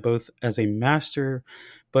Kreia both as a master,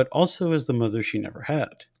 but also as the mother she never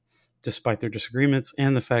had. Despite their disagreements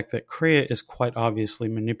and the fact that Kreia is quite obviously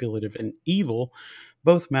manipulative and evil,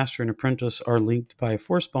 both master and apprentice are linked by a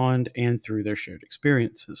Force bond and through their shared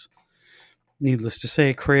experiences. Needless to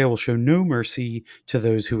say, Kreia will show no mercy to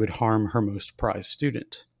those who would harm her most prized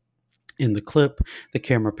student. In the clip, the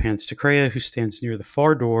camera pans to Kreia, who stands near the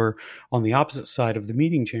far door on the opposite side of the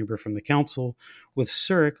meeting chamber from the council, with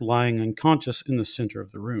Surik lying unconscious in the center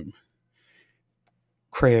of the room.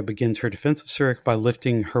 Kreia begins her defense of Surik by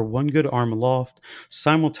lifting her one good arm aloft,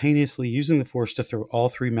 simultaneously using the Force to throw all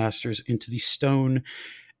three masters into the stone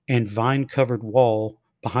and vine-covered wall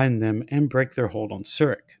behind them and break their hold on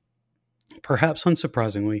Surik. Perhaps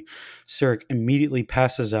unsurprisingly, Surik immediately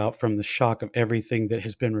passes out from the shock of everything that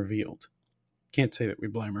has been revealed. Can't say that we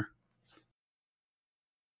blame her.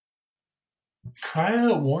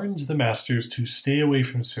 Kreia warns the Masters to stay away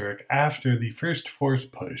from Surik after the first Force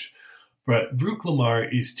push, but Vrook Lamar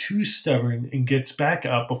is too stubborn and gets back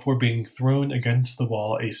up before being thrown against the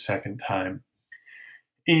wall a second time.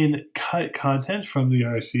 In cut content from the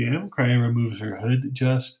RCM, Kreia removes her hood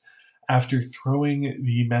just after throwing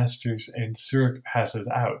the Masters and Surik passes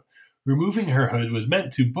out. Removing her hood was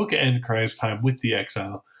meant to bookend Kreia's time with the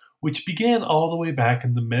exile, which began all the way back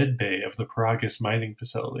in the med bay of the Paragus mining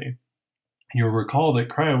facility. You'll recall that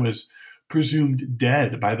Kreia was presumed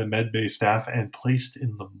dead by the med bay staff and placed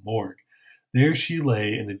in the morgue. There she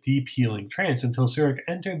lay in a deep healing trance until Surik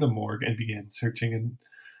entered the morgue and began searching in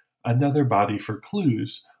another body for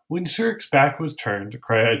clues. When Surik's back was turned,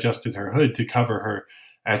 Kreia adjusted her hood to cover her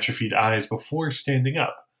atrophied eyes before standing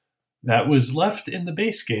up. That was left in the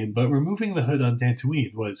base game, but removing the hood on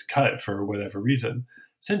Dantooine was cut for whatever reason.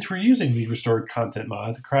 Since we're using the restored content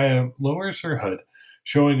mod, Kreia lowers her hood,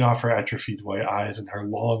 showing off her atrophied white eyes and her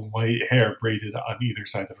long white hair braided on either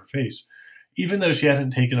side of her face. Even though she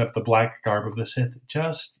hasn't taken up the black garb of the Sith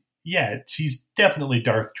just yeah, she's definitely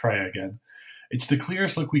Darth Traya again. It's the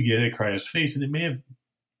clearest look we get at Kraya's face, and it may have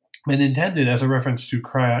been intended as a reference to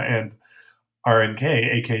Kraya and RNK,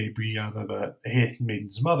 aka Brianna, the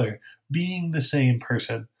Handmaiden's mother, being the same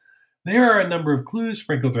person. There are a number of clues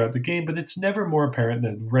sprinkled throughout the game, but it's never more apparent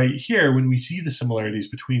than right here when we see the similarities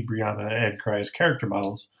between Brianna and Kraya's character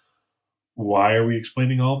models. Why are we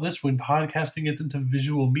explaining all of this when podcasting isn't a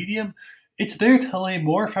visual medium? It's there to lay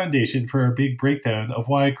more foundation for a big breakdown of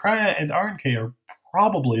why Kraya and RNK are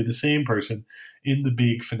probably the same person in the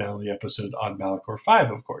big finale episode on Malachor 5,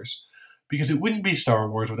 of course. Because it wouldn't be Star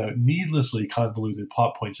Wars without needlessly convoluted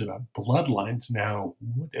plot points about bloodlines, now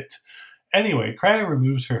would it? Anyway, Kraya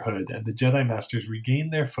removes her hood, and the Jedi Masters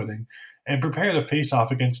regain their footing and prepare to face off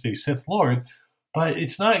against a Sith Lord, but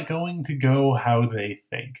it's not going to go how they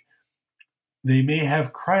think. They may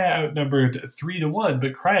have Kraya outnumbered 3-1,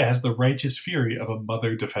 but Kraya has the righteous fury of a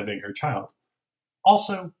mother defending her child.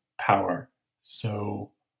 Also, power.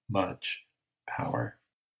 So much power.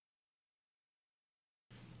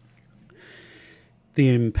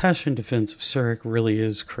 The impassioned defense of Surik really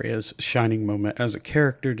is Krea's shining moment as a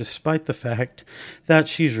character, despite the fact that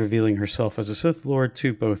she's revealing herself as a Sith Lord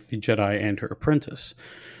to both the Jedi and her apprentice.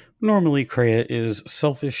 Normally, Krea is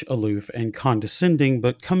selfish, aloof, and condescending,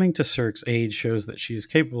 but coming to Surik's aid shows that she is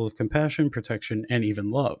capable of compassion, protection, and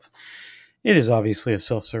even love. It is obviously a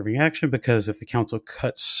self-serving action because if the Council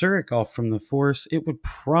cuts Surik off from the Force, it would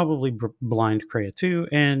probably blind Krea too,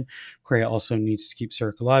 and Krea also needs to keep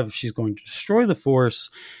Surik alive if she's going to destroy the Force,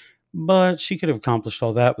 but she could have accomplished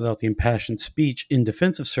all that without the impassioned speech in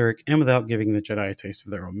defense of Surik and without giving the Jedi a taste of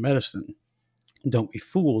their own medicine. Don't be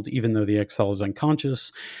fooled, even though the exile is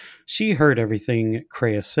unconscious, she heard everything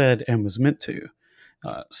Krea said and was meant to.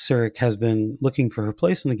 Surik has been looking for her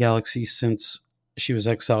place in the galaxy since she was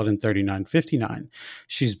exiled in 3959.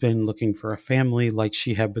 She's been looking for a family like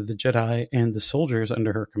she had with the Jedi and the soldiers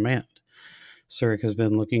under her command. Surik has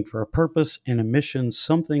been looking for a purpose and a mission,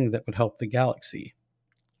 something that would help the galaxy.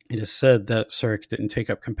 It is said that Surik didn't take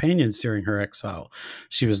up companions during her exile.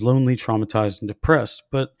 She was lonely, traumatized, and depressed,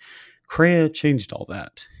 but Krea changed all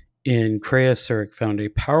that. In Krea, Surik found a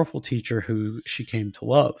powerful teacher who she came to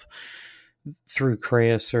love. Through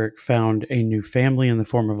Krea, Surik found a new family in the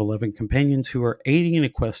form of 11 companions who are aiding in a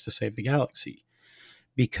quest to save the galaxy.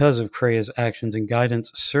 Because of Krea's actions and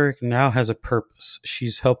guidance, Surik now has a purpose.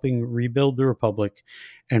 She's helping rebuild the Republic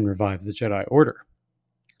and revive the Jedi Order.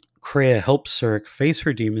 Krea helps Surik face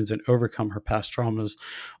her demons and overcome her past traumas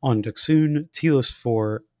on Dantooine, Telos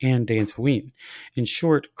 4, and Dantooine. In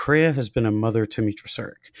short, Krea has been a mother to Mitra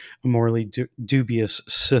Surik, a morally dubious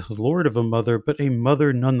Sith Lord of a mother, but a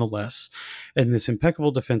mother nonetheless, and this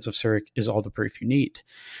impeccable defense of Surik is all the proof you need.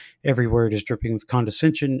 Every word is dripping with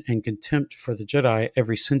condescension and contempt for the Jedi.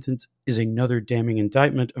 Every sentence is another damning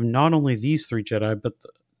indictment of not only these 3 Jedi, but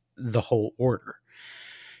the whole Order.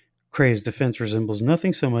 Krea's defense resembles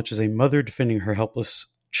nothing so much as a mother defending her helpless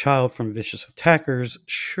child from vicious attackers.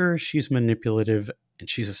 Sure, she's manipulative and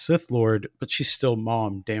she's a Sith Lord, but she's still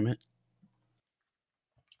mom, damn it.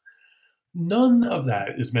 None of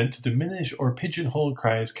that is meant to diminish or pigeonhole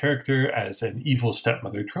Krea's character as an evil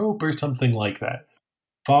stepmother trope or something like that.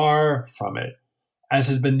 Far from it. As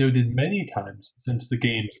has been noted many times since the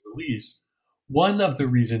game's release, one of the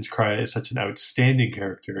reasons Krea is such an outstanding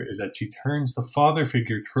character is that she turns the father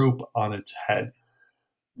figure trope on its head.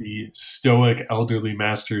 The stoic elderly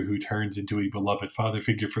master who turns into a beloved father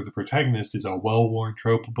figure for the protagonist is a well-worn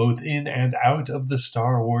trope both in and out of the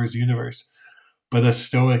Star Wars universe. But a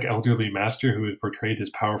stoic elderly master who is portrayed as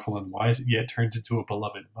powerful and wise yet turns into a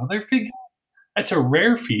beloved mother figure? That's a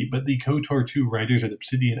rare feat, but the KOTOR 2 writers at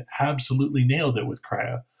Obsidian absolutely nailed it with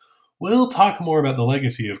Krea. We'll talk more about the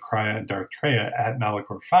legacy of Krea and Darth Traya at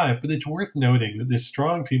Malachor 5, but it's worth noting that this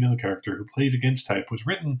strong female character who plays against type was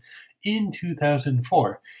written in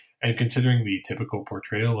 2004, and considering the typical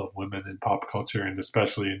portrayal of women in pop culture and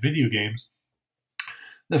especially in video games,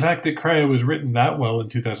 the fact that Krea was written that well in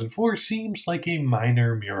 2004 seems like a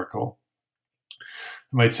minor miracle.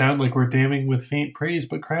 It might sound like we're damning with faint praise,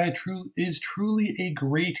 but Krea is truly a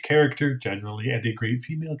great character generally, and a great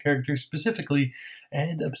female character specifically,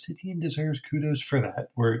 and Obsidian deserves kudos for that.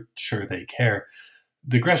 We're sure they care.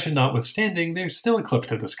 Digression notwithstanding, there's still a clip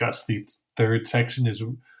to discuss. The third section is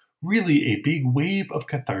really a big wave of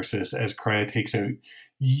catharsis as Krea takes out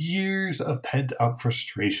years of pent-up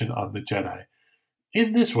frustration on the Jedi.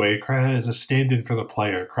 In this way, Krea is a stand-in for the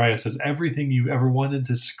player. Krea says everything you've ever wanted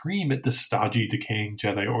to scream at the stodgy, decaying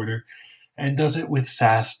Jedi Order, and does it with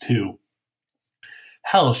sass too.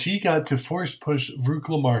 Hell, she got to force push Vrook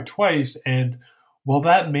Lamar twice, and While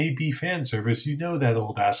that may be fan service, you know that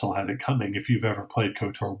old asshole had it coming if you've ever played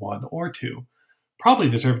KOTOR 1 or 2. Probably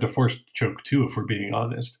deserved a force choke too, if we're being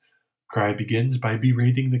honest. Cry begins by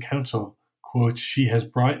berating the council. Quote, "She has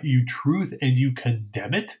brought you truth and you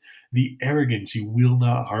condemn it? The arrogance, you will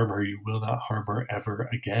not harm her, you will not harm her ever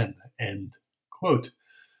again." End quote.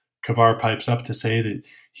 Kavar pipes up to say that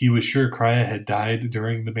he was sure Krya had died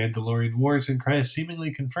during the Mandalorian Wars, and Krya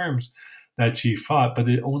seemingly confirms that she fought, but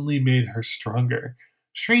it only made her stronger.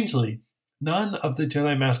 Strangely, none of the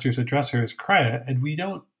Jedi Masters address her as Krya, and we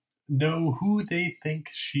don't know who they think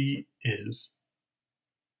she is.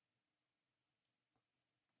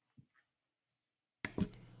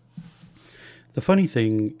 The funny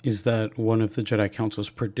thing is that one of the Jedi Council's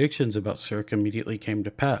predictions about Cirque immediately came to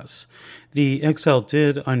pass. The exile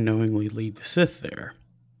did unknowingly lead the Sith there.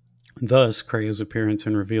 Thus, Krea's appearance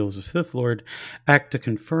and reveal as a Sith Lord act to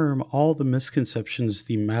confirm all the misconceptions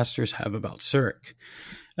the Masters have about Cirque.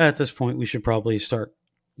 At this point, we should probably start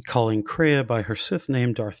calling Krea by her Sith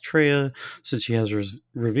name, Darth Traya, since she has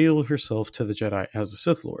revealed herself to the Jedi as a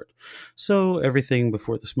Sith Lord. So everything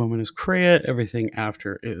before this moment is Krea, everything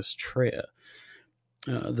after is Traya.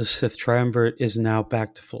 The Sith Triumvirate is now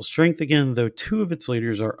back to full strength again, though two of its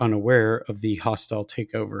leaders are unaware of the hostile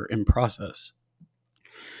takeover in process.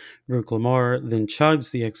 Rook Lamar then chides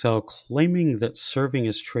the exile, claiming that serving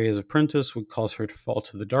as Treya's apprentice would cause her to fall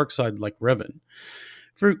to the dark side like Revan.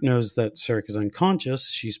 Vrook knows that Cirque is unconscious.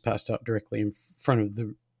 She's passed out directly in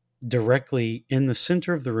the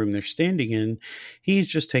center of the room they're standing in. He's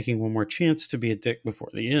just taking one more chance to be a dick before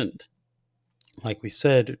the end. Like we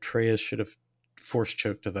said, Treya should have force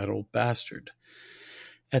choked to that old bastard.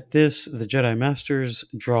 At this, the Jedi Masters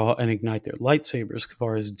draw and ignite their lightsabers.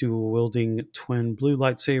 Kavar is dual-wielding twin blue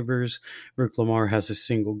lightsabers, Rook Lamar has a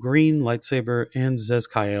single green lightsaber, and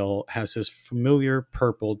Zez-Kyle has his familiar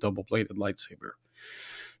purple double-bladed lightsaber.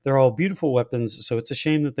 They're all beautiful weapons, so it's a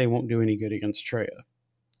shame that they won't do any good against Traya.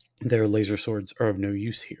 Their laser swords are of no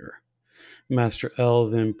use here. Master L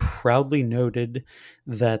then proudly noted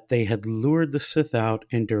that they had lured the Sith out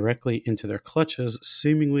and directly into their clutches,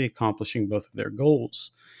 seemingly accomplishing both of their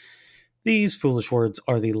goals. These foolish words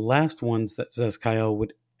are the last ones that Zez-Kyle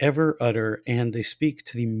would ever utter, and they speak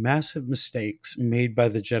to the massive mistakes made by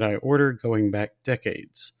the Jedi Order going back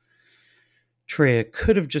decades. Traya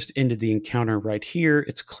could have just ended the encounter right here.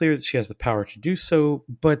 It's clear that she has the power to do so,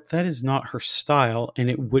 but that is not her style, and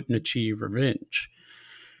it wouldn't achieve revenge.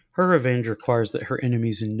 Her revenge requires that her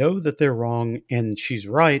enemies know that they're wrong and she's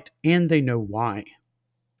right, and they know why.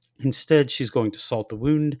 Instead, she's going to salt the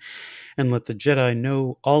wound and let the Jedi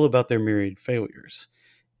know all about their myriad failures.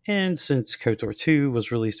 And since KOTOR 2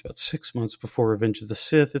 was released about 6 months before Revenge of the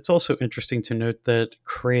Sith, it's also interesting to note that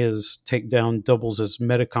Krea's takedown doubles as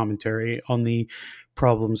meta-commentary on the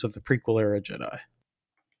problems of the prequel-era Jedi.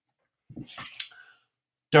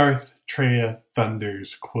 Darth Traya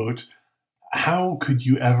thunders, quote, "How could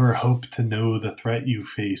you ever hope to know the threat you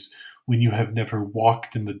face when you have never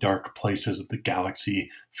walked in the dark places of the galaxy,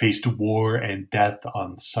 faced war and death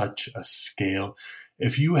on such a scale?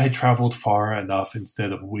 If you had traveled far enough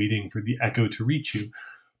instead of waiting for the echo to reach you,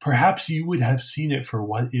 perhaps you would have seen it for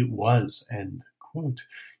what it was." End quote.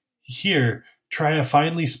 Here, Traya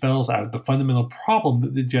finally spells out the fundamental problem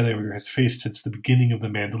that the Jedi Order has faced since the beginning of the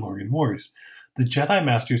Mandalorian Wars. The Jedi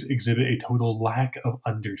Masters exhibit a total lack of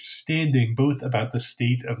understanding both about the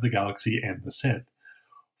state of the galaxy and the Sith.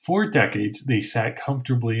 For decades, they sat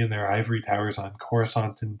comfortably in their ivory towers on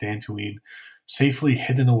Coruscant and Dantooine, safely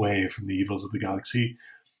hidden away from the evils of the galaxy.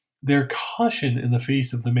 Their caution in the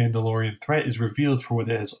face of the Mandalorian threat is revealed for what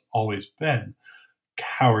it has always been: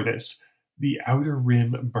 cowardice. The Outer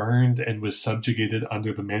Rim burned and was subjugated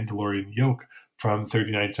under the Mandalorian yoke from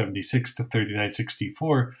 3976 to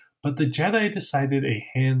 3964, but the Jedi decided a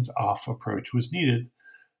hands-off approach was needed.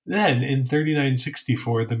 Then, in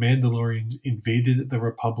 3964, the Mandalorians invaded the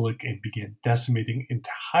Republic and began decimating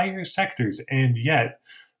entire sectors, and yet,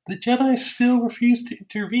 the Jedi still refused to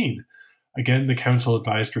intervene. Again, the Council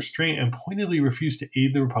advised restraint and pointedly refused to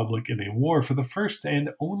aid the Republic in a war for the first and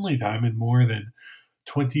only time in more than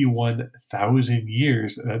 21,000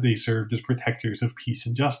 years that they served as protectors of peace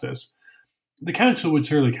and justice. The Council would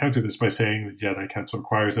surely counter this by saying the Jedi Council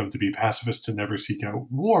requires them to be pacifists and never seek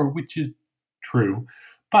out war, which is true,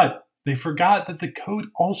 but they forgot that the Code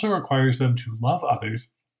also requires them to love others,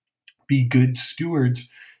 be good stewards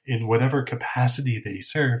in whatever capacity they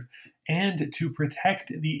serve, and to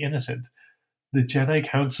protect the innocent. The Jedi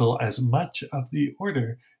Council, as much of the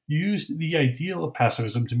Order, used the ideal of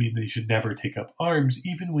pacifism to mean they should never take up arms,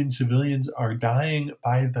 even when civilians are dying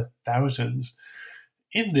by the thousands.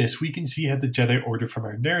 In this, we can see how the Jedi Order from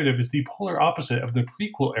our narrative is the polar opposite of the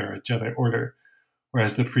prequel-era Jedi Order.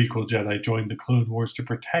 Whereas the prequel Jedi joined the Clone Wars to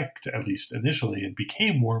protect, at least initially, and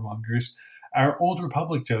became warmongers, our Old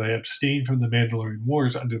Republic Jedi abstained from the Mandalorian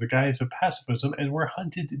Wars under the guise of pacifism and were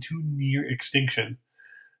hunted to near extinction.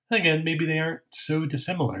 And again, maybe they aren't so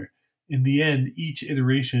dissimilar. In the end, each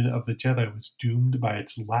iteration of the Jedi was doomed by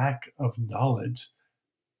its lack of knowledge.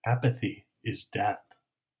 Apathy is death.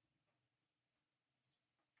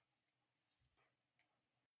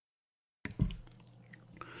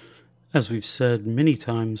 As we've said many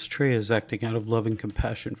times, Trey is acting out of love and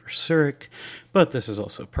compassion for Surik, but this is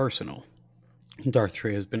also personal. Darth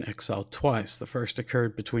Trey has been exiled twice. The first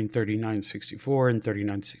occurred between 3964 and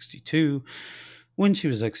 3962, when she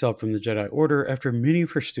was exiled from the Jedi Order after many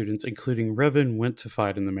of her students, including Revan, went to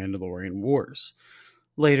fight in the Mandalorian Wars.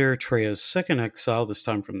 Later, Treya's second exile, this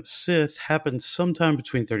time from the Sith, happened sometime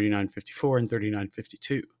between 3954 and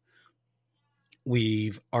 3952.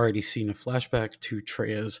 We've already seen a flashback to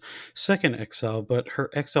Treya's second exile, but her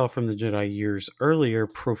exile from the Jedi years earlier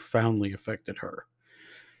profoundly affected her.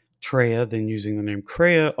 Treya, then using the name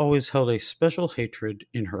Kreia, always held a special hatred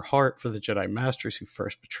in her heart for the Jedi Masters who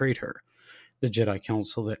first betrayed her. The Jedi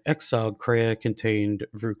Council that exiled Kreia contained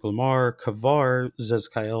Vruk Lamar, Kavar,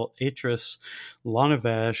 Zezkael Atris, Lana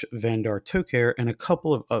Vash, Vandar Tokare, and a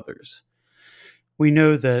couple of others. We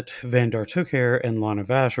know that Vandar Tokare and Lana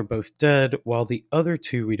Vash are both dead, while the other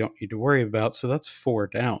two we don't need to worry about, so that's 4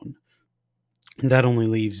 down. And that only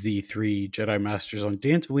leaves the 3 Jedi Masters on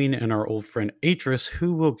Dantooine and our old friend Atris,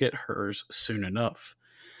 who will get hers soon enough.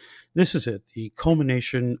 This is it, the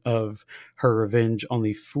culmination of her revenge on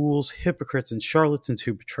the fools, hypocrites, and charlatans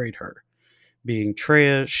who betrayed her. Being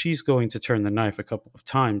Treya, she's going to turn the knife a couple of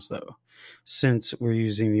times, though. Since we're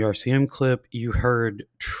using the RCM clip, you heard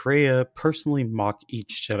Treya personally mock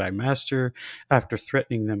each Jedi Master after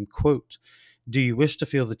threatening them, quote, "Do you wish to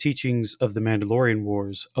feel the teachings of the Mandalorian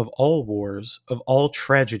Wars, of all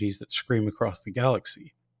tragedies that scream across the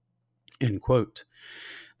galaxy?" End quote.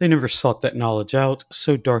 They never sought that knowledge out,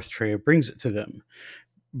 so Darth Treya brings it to them.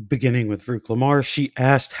 Beginning with Vruk Lamar, she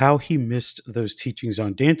asked how he missed those teachings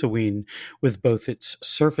on Dantooine, with both its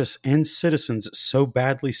surface and citizens so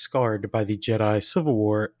badly scarred by the Jedi Civil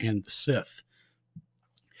War and the Sith.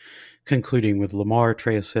 Concluding with Lamar,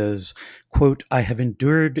 Treya says, quote, I have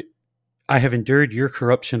endured your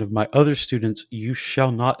corruption of my other students. You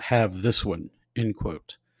shall not have this one, end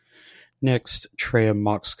quote. Next, Treya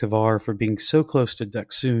mocks Kavar for being so close to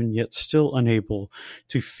Dexun, yet still unable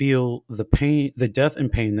to feel the pain, the death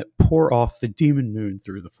and pain that pour off the demon moon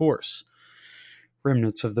through the Force.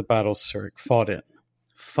 Remnants of the battle Surik fought in.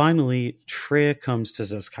 Finally, Treya comes to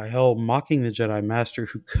Zezkael, mocking the Jedi Master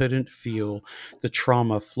who couldn't feel the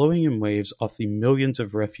trauma flowing in waves off the millions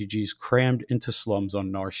of refugees crammed into slums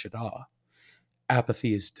on Nar Shaddaa.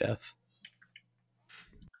 Apathy is death.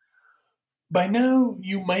 By now,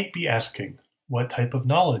 you might be asking, what type of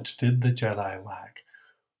knowledge did the Jedi lack?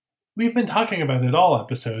 We've been talking about it all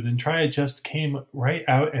episode, and Treya just came right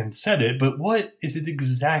out and said it, but what is it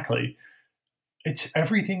exactly? It's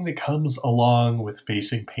everything that comes along with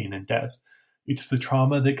facing pain and death. It's the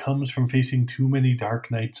trauma that comes from facing too many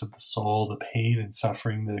dark nights of the soul, the pain and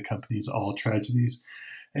suffering that accompanies all tragedies.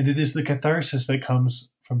 And it is the catharsis that comes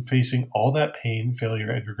from facing all that pain,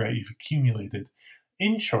 failure, and regret you've accumulated.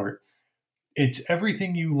 In short, it's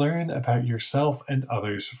everything you learn about yourself and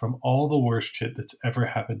others from all the worst shit that's ever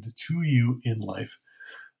happened to you in life.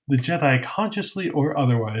 The Jedi, consciously or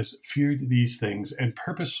otherwise, feared these things and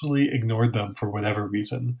purposefully ignored them for whatever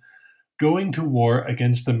reason. Going to war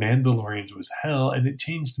against the Mandalorians was hell, and it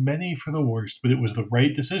changed many for the worst, but it was the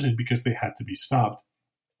right decision because they had to be stopped.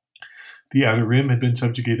 The Outer Rim had been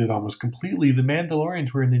subjugated almost completely. The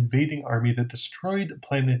Mandalorians were an invading army that destroyed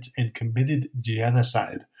planets and committed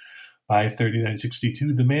genocide. By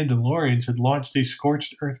 3962, the Mandalorians had launched a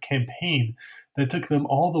scorched earth campaign that took them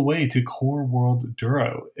all the way to core world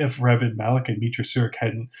Duro. If Revan, Malak, and Mitra Surik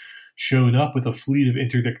hadn't shown up with a fleet of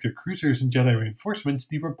interdictor cruisers and Jedi reinforcements,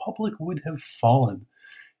 the Republic would have fallen.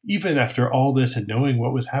 Even after all this and knowing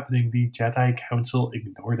what was happening, the Jedi Council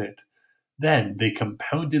ignored it. Then they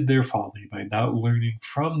compounded their folly by not learning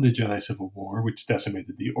from the Jedi Civil War, which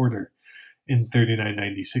decimated the Order. In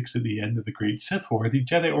 3996, at the end of the Great Sith War, the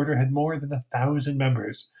Jedi Order had more than 1,000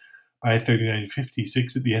 members. By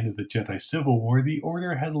 3956, at the end of the Jedi Civil War, the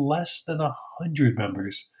Order had less than 100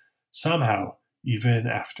 members. Somehow, even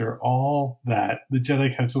after all that, the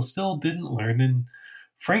Jedi Council still didn't learn, and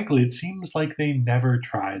frankly, it seems like they never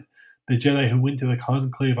tried. The Jedi who went to the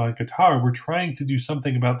conclave on Qatar were trying to do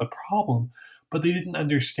something about the problem, but they didn't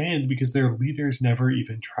understand because their leaders never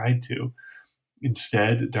even tried to.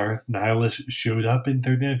 Instead, Darth Nihilus showed up in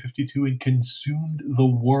 3952 and consumed the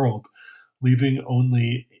world, leaving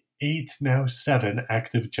only 8, now 7,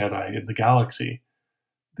 active Jedi in the galaxy.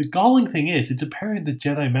 The galling thing is, it's apparent that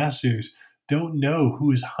Jedi Masters don't know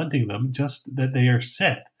who is hunting them, just that they are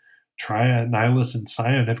Sith. Triya, Nihilus, and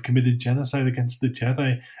Sion have committed genocide against the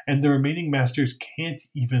Jedi, and the remaining Masters can't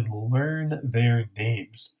even learn their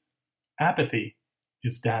names. Apathy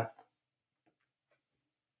is death.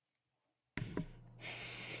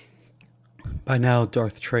 By now,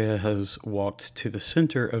 Darth Treya has walked to the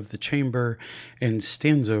center of the chamber and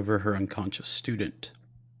stands over her unconscious student.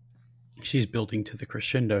 She's building to the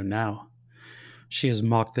crescendo now. She has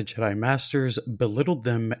mocked the Jedi Masters, belittled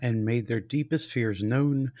them, and made their deepest fears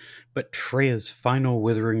known, but Treya's final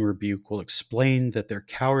withering rebuke will explain that their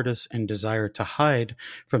cowardice and desire to hide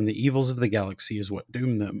from the evils of the galaxy is what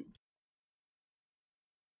doomed them.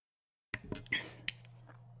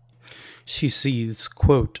 She sees,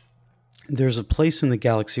 quote, "There's a place in the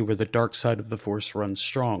galaxy where the dark side of the Force runs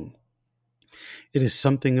strong. It is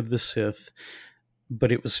something of the Sith,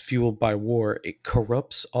 but it was fueled by war. It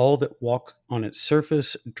corrupts all that walk on its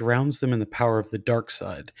surface, drowns them in the power of the dark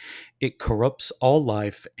side. It corrupts all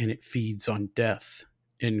life, and it feeds on death."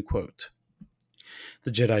 End quote.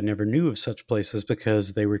 The Jedi never knew of such places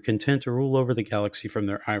because they were content to rule over the galaxy from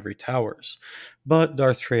their ivory towers. But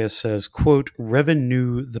Darth Treya says, quote, "Revan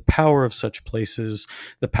knew the power of such places,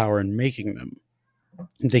 the power in making them.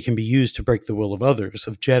 They can be used to break the will of others,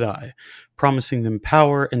 of Jedi, promising them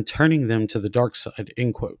power and turning them to the dark side,"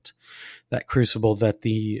 end quote. That crucible that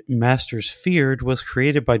the Masters feared was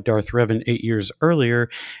created by Darth Revan 8 years earlier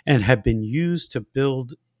and had been used to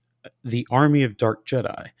build the army of dark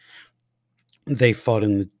Jedi. They fought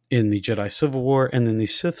in the Jedi Civil War and then the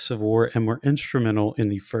Sith Civil War and were instrumental in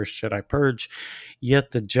the first Jedi Purge,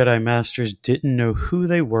 yet the Jedi Masters didn't know who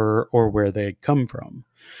they were or where they had come from.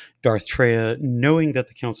 Darth Treya, knowing that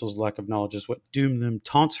the Council's lack of knowledge is what doomed them,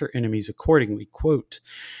 taunts her enemies accordingly, quote,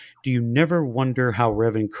 "Do you never wonder how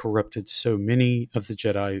Revan corrupted so many of the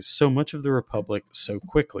Jedi, so much of the Republic, so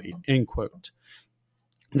quickly?" End quote.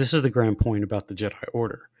 This is the grand point about the Jedi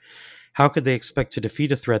Order. How could they expect to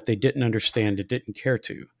defeat a threat they didn't understand and didn't care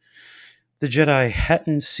to? The Jedi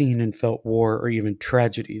hadn't seen and felt war or even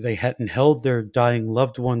tragedy. They hadn't held their dying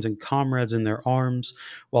loved ones and comrades in their arms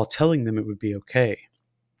while telling them it would be okay.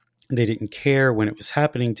 They didn't care when it was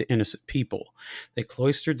happening to innocent people. They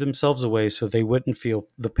cloistered themselves away so they wouldn't feel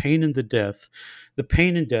the pain and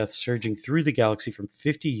death surging through the galaxy from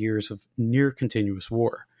 50 years of near continuous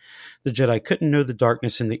war. The Jedi couldn't know the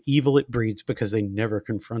darkness and the evil it breeds because they never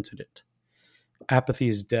confronted it. Apathy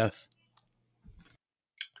is death.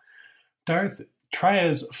 Darth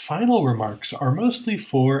Triya's final remarks are mostly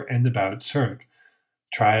for and about Surik.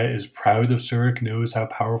 Triya is proud of Surik, knows how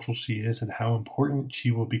powerful she is and how important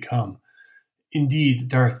she will become. Indeed,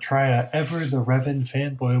 Darth Triya, ever the Revan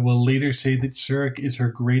fanboy, will later say that Surik is her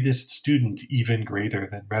greatest student, even greater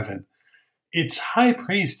than Revan. It's high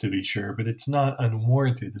praise to be sure, but it's not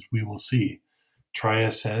unwarranted, as we will see.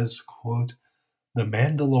 Triya says, quote, "The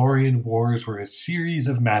Mandalorian Wars were a series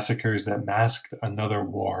of massacres that masked another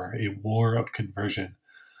war, a war of conversion,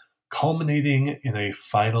 culminating in a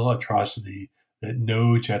final atrocity that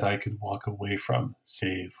no Jedi could walk away from,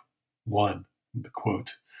 save one." End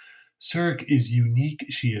quote. Surik is unique,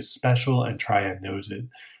 she is special, and Triya knows it.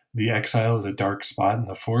 The exile is a dark spot in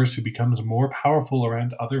the Force who becomes more powerful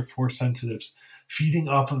around other Force sensitives, feeding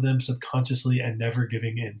off of them subconsciously and never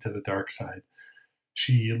giving in to the dark side.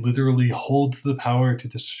 She literally holds the power to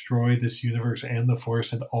destroy this universe and the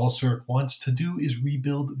Force, and all Surik wants to do is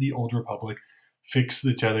rebuild the Old Republic, fix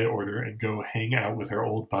the Jedi Order, and go hang out with her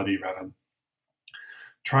old buddy Revan.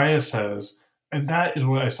 Triya says, and that is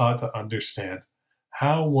what I sought to understand,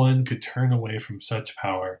 how one could turn away from such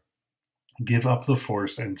power, give up the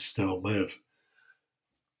Force, and still live.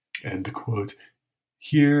 End quote.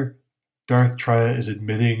 Here, Darth Triya is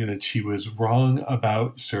admitting that she was wrong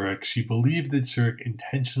about Surik. She believed that Surik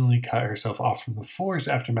intentionally cut herself off from the Force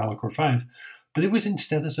after Malachor 5, but it was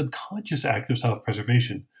instead a subconscious act of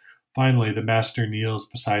self-preservation. Finally, the Master kneels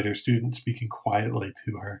beside her student, speaking quietly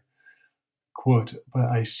to her. Quote, "But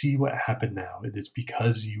I see what happened now. It is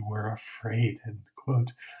because you were afraid." End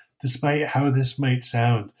quote. Despite how this might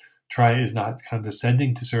sound, Triya is not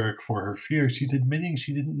condescending to Surik for her fear. She's admitting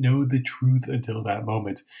she didn't know the truth until that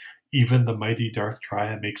moment. Even the mighty Darth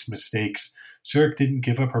Triya makes mistakes. Surik didn't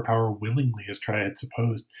give up her power willingly, as Triya had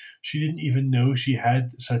supposed. She didn't even know she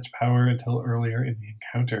had such power until earlier in the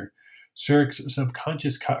encounter. Surik's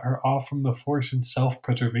subconscious cut her off from the Force in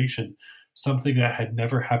self-preservation, something that had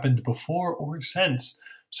never happened before or since.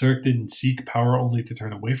 Surik didn't seek power only to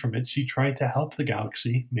turn away from it. She tried to help the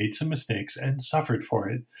galaxy, made some mistakes, and suffered for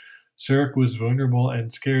it. Surik was vulnerable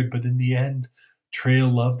and scared, but in the end,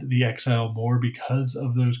 Traya loved the exile more because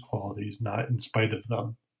of those qualities, not in spite of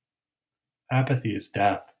them. Apathy is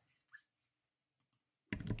death.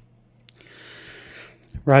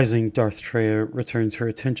 Rising, Darth Traya returns her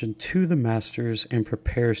attention to the Masters and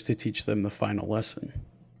prepares to teach them the final lesson.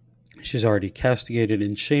 She's already castigated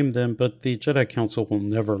and shamed them, but the Jedi Council will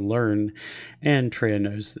never learn, and Traya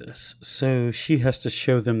knows this, so she has to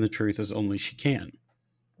show them the truth as only she can.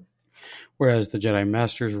 Whereas the Jedi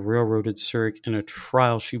Masters railroaded Surik in a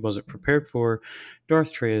trial she wasn't prepared for,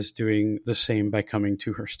 Darth Traya is doing the same by coming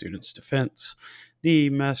to her students' defense. The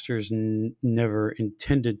Masters never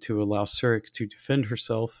intended to allow Surik to defend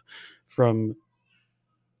herself from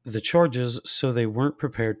the charges, so they weren't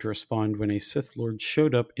prepared to respond when a Sith Lord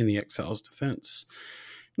showed up in the exiles' defense.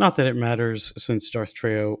 Not that it matters, since Darth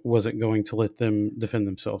Traya wasn't going to let them defend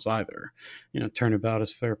themselves either. Turnabout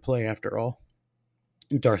is fair play after all.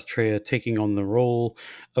 Darth Traya, taking on the role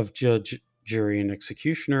of judge, jury, and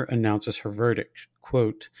executioner, announces her verdict.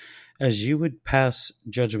 Quote, "As you would pass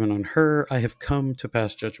judgment on her, I have come to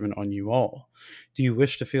pass judgment on you all. Do you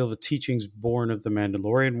wish to feel the teachings born of the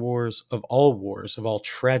Mandalorian Wars, of all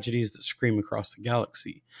tragedies that scream across the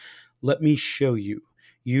galaxy? Let me show you,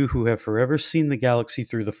 you who have forever seen the galaxy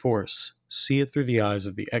through the Force, see it through the eyes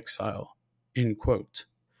of the exile." End quote.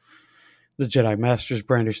 The Jedi Masters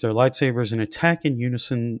brandish their lightsabers and attack in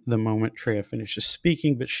unison the moment Traya finishes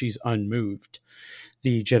speaking, but she's unmoved.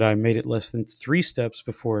 The Jedi made it less than 3 steps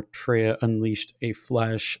before Traya unleashed a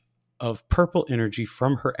flash of purple energy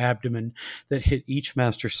from her abdomen that hit each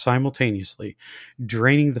Master simultaneously,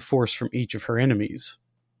 draining the Force from each of her enemies.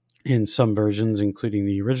 In some versions, including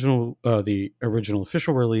the original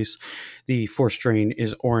official release, the Force drain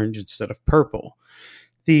is orange instead of purple.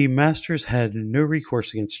 The Masters had no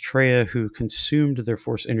recourse against Traya, who consumed their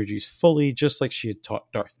Force energies fully, just like she had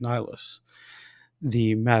taught Darth Nihilus.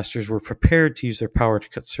 The Masters were prepared to use their power to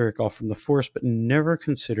cut Surik off from the Force, but never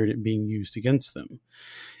considered it being used against them.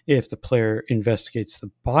 If the player investigates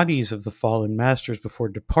the bodies of the fallen Masters before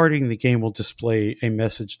departing, the game will display a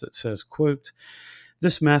message that says, quote,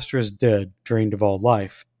 "This Master is dead, drained of all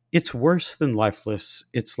life. It's worse than lifeless.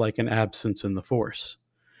 It's like an absence in the Force."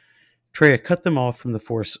 Traya cut them off from the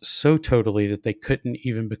Force so totally that they couldn't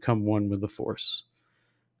even become one with the Force.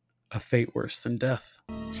 A fate worse than death.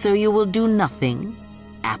 So you will do nothing?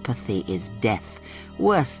 Apathy is death,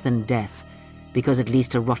 worse than death, because at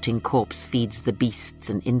least a rotting corpse feeds the beasts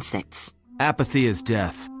and insects. Apathy is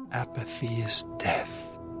death. Apathy is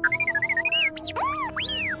death.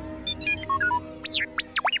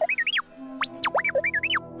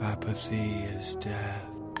 Apathy is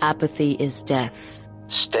death. Apathy is death.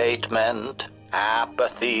 Statement: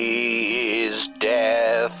 apathy is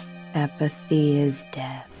death. Apathy is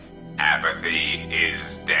death. Apathy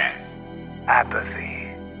is death.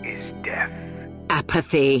 Apathy is death.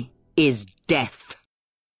 Apathy is death.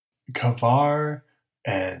 Kavar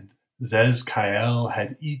and Zez Kael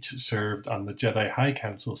had each served on the Jedi High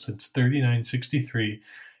Council since 3963,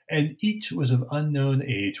 and each was of unknown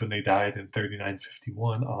age when they died in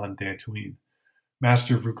 3951 on Dantooine.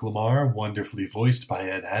 Master Vuk Lamar, wonderfully voiced by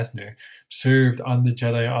Ed Asner, served on the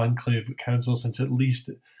Jedi Enclave Council since at least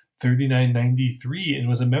 3993 and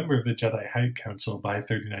was a member of the Jedi High Council by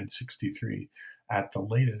 3963 at the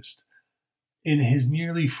latest. In his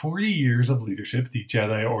nearly 40 years of leadership, the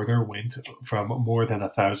Jedi Order went from more than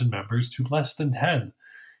 1,000 members to less than 10.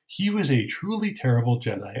 He was a truly terrible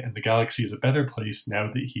Jedi, and the galaxy is a better place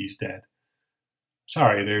now that he's dead.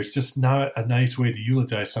 Sorry, there's just not a nice way to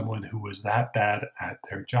eulogize someone who was that bad at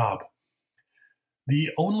their job.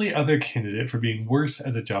 The only other candidate for being worse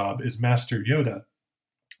at a job is Master Yoda,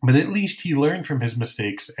 but at least he learned from his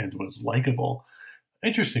mistakes and was likable.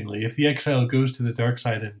 Interestingly, if the exile goes to the dark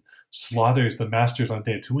side and slaughters the Masters on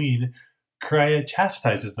Dantooine, Traya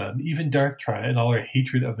chastises them. Even Darth Traya, in all her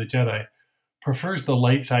hatred of the Jedi, prefers the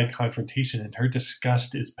light side confrontation, and her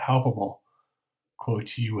disgust is palpable.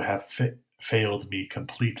 Quote, "You have failed me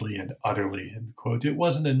completely and utterly," end quote. It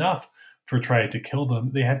wasn't enough for Traya to kill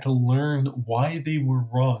them. They had to learn why they were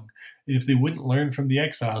wrong. And if they wouldn't learn from the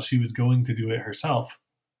exile, she was going to do it herself.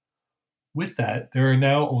 With that, there are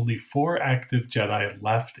now only 4 active Jedi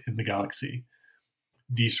left in the galaxy: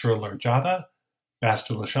 Visra Larjata,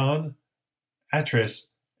 Bastila Shan,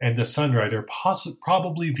 Atris, and the Sunrider,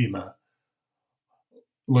 probably Vima.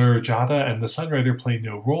 Larjata and the Sunrider play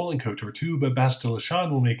no role in KOTOR 2, but Bastila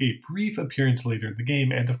Shan will make a brief appearance later in the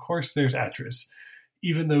game, and of course there's Atris.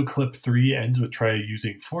 Even though Clip 3 ends with Traya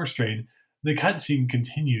using Force Drain, the cutscene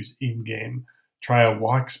continues in-game. Traya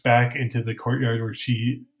walks back into the courtyard where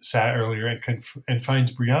she sat earlier and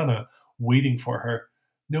finds Brianna waiting for her.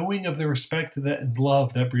 Knowing of the respect and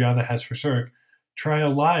love that Brianna has for Surik,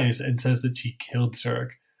 Traya lies and says that she killed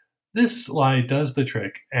Surik. This lie does the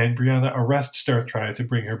trick, and Brianna arrests Darth Traya to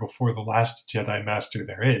bring her before the last Jedi Master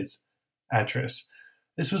there is, Atris.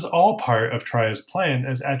 This was all part of Traya's plan,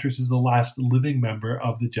 as Atris is the last living member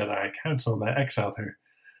of the Jedi Council that exiled her.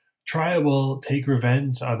 Traya will take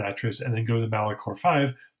revenge on Atris and then go to Malachor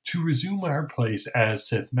 5 to resume her place as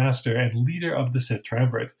Sith Master and leader of the Sith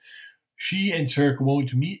Triumvirate. She and Surik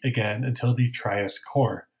won't meet again until the Trias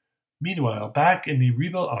Core. Meanwhile, back in the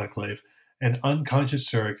rebuilt Enclave, an unconscious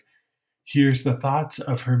Surik hears the thoughts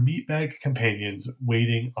of her meatbag companions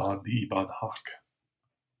waiting on the Ebon Hawk.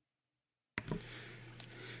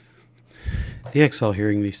 The exile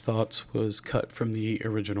hearing these thoughts was cut from the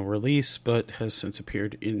original release, but has since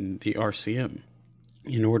appeared in the RCM.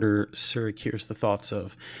 In order, Surik hears the thoughts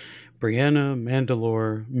of Brianna,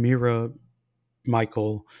 Mandalore, Mira,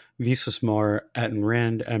 Michael, Visas Mar, Atten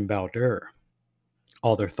Rand, and Baldur.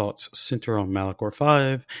 All their thoughts center on Malachor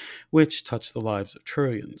 5, which touch the lives of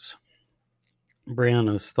trillions.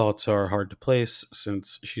 Brianna's thoughts are hard to place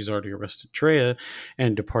since she's already arrested Traya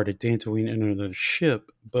and departed Dantooine in another ship,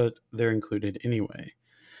 but they're included anyway.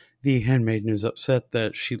 The handmaiden is upset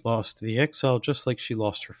that she lost the exile just like she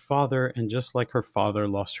lost her father, and just like her father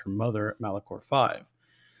lost her mother at Malachor 5.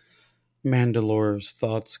 Mandalore's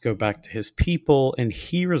thoughts go back to his people, and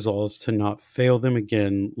he resolves to not fail them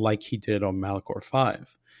again like he did on Malachor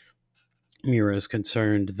 5. Mira is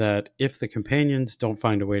concerned that if the companions don't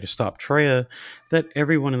find a way to stop Traya, that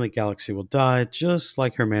everyone in the galaxy will die, just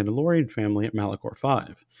like her Mandalorian family at Malachor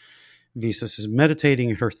 5. Visas is meditating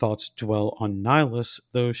and her thoughts dwell on Nihilus,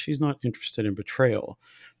 though she's not interested in betrayal.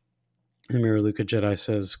 The Mira Luke, a Jedi,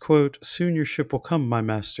 says, quote, "Soon your ship will come, my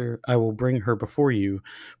master. I will bring her before you,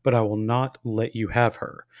 but I will not let you have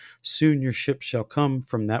her. Soon your ship shall come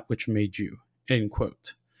from that which made you." End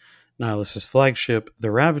quote. Nihilus' flagship, the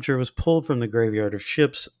Ravager, was pulled from the graveyard of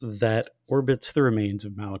ships that orbits the remains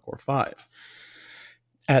of Malachor 5.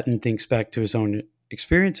 Atten thinks back to his own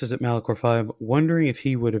experiences at Malachor 5, wondering if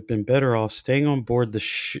he would have been better off staying on board the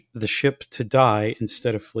ship to die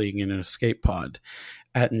instead of fleeing in an escape pod.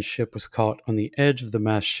 Atten's ship was caught on the edge of the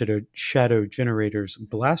mass shadow generator's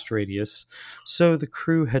blast radius, so the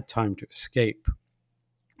crew had time to escape.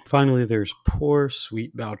 Finally, there's poor,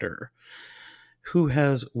 sweet Baldur, who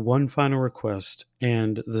has one final request,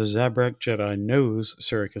 and the Zabrak Jedi knows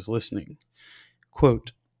Surik is listening.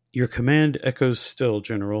 Quote, "Your command echoes still,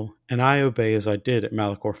 General, and I obey as I did at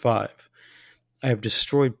Malachor 5. I have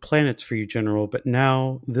destroyed planets for you, General, but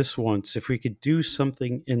now, this once, if we could do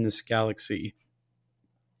something in this galaxy,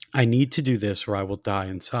 I need to do this or I will die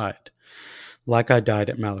inside. Like I died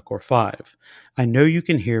at Malachor 5. I know you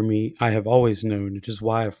can hear me. I have always known. It is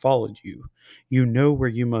why I followed you. You know where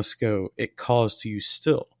you must go. It calls to you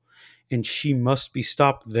still. And she must be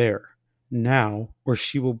stopped there, now, or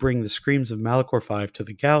she will bring the screams of Malachor 5 to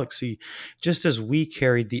the galaxy, just as we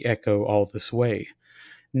carried the echo all this way.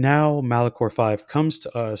 Now Malachor 5 comes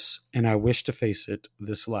to us, and I wish to face it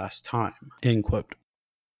this last time." End quote.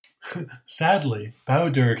 Sadly,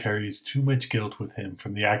 Baldur carries too much guilt with him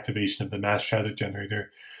from the activation of the mass shadow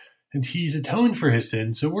generator, and he's atoned for his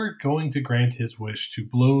sin, so we're going to grant his wish to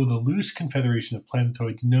blow the loose confederation of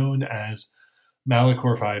planetoids known as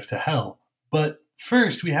Malachor 5 to hell. But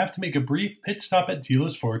first, we have to make a brief pit stop at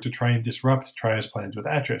Telos 4 to try and disrupt Traya's plans with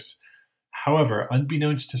Atris. However,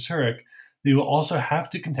 unbeknownst to Surik, they will also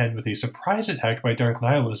have to contend with a surprise attack by Darth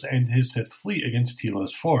Nihilus and his Sith fleet against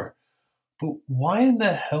Telos 4. But why in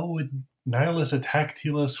the hell would Nihilus attack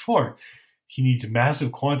Telos 4? He needs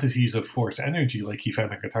massive quantities of force energy like he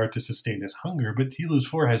found on Qatar to sustain his hunger, but Telos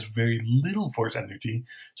 4 has very little force energy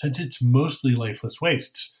since it's mostly lifeless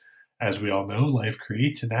wastes. As we all know, life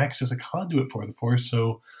creates and acts as a conduit for the force,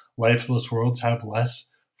 so lifeless worlds have less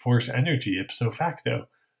force energy ipso facto.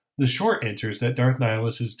 The short answer is that Darth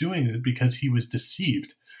Nihilus is doing it because he was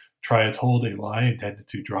deceived. Traya told a lie intended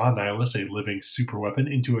to draw Nihilus, a living superweapon,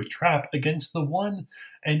 into a trap against the one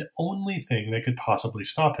and only thing that could possibly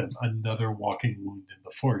stop him, another walking wound in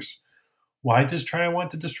the Force. Why does Traya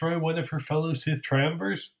want to destroy one of her fellow Sith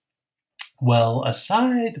triumvirs? Well,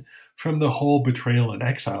 aside from the whole betrayal and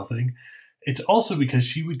exile thing, it's also because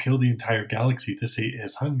she would kill the entire galaxy to sate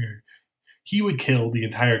his hunger. He would kill the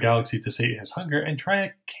entire galaxy to sate his hunger, and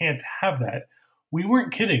Traya can't have that. We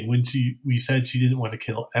weren't kidding when we said she didn't want to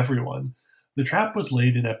kill everyone. The trap was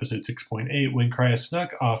laid in episode 6.8 when Traya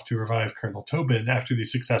snuck off to revive Colonel Tobin after the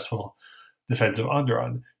successful defense of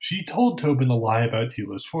Onderon, she told Tobin a lie about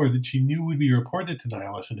Telos 4 that she knew would be reported to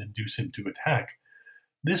Nihilus and induce him to attack.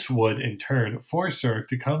 This would, in turn, force Zurich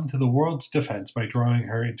to come to the world's defense by drawing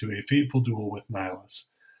her into a fateful duel with Nihilus.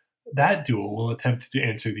 That duel will attempt to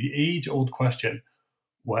answer the age-old question,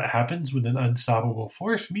 what happens when an unstoppable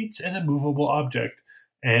force meets an immovable object?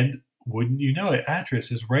 And, wouldn't you know it,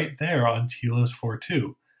 Atris is right there on Telos 4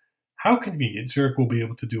 too. How convenient Zurich will be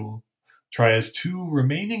able to try as two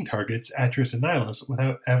remaining targets, Atris and Nihilus,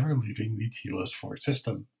 without ever leaving the Telos 4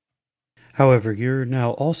 system. However, you're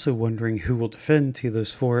now also wondering who will defend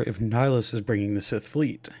Telos 4 if Nihilus is bringing the Sith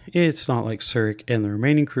fleet. It's not like Zurich and the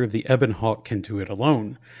remaining crew of the Ebon Hawk can do it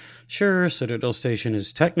alone. Sure, Citadel Station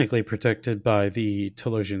is technically protected by the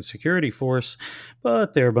Telosian security force,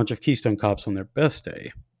 but they're a bunch of Keystone Cops on their best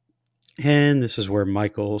day. And this is where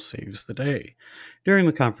Michael saves the day. During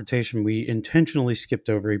the confrontation, we intentionally skipped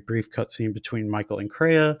over a brief cutscene between Michael and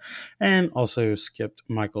Kreia, and also skipped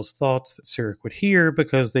Michael's thoughts that Zurich would hear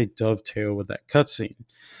because they dovetail with that cutscene.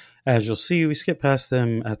 As you'll see, we skip past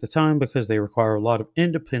them at the time because they require a lot of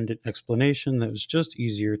independent explanation that was just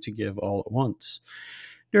easier to give all at once.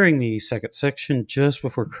 During the second section, just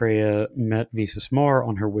before Kreia met Visas Mar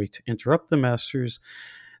on her way to interrupt the Masters,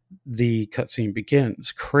 the cutscene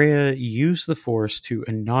begins. Kreia used the Force to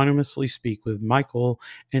anonymously speak with Michael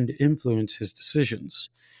and influence his decisions.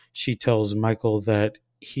 She tells Michael that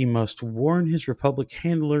he must warn his Republic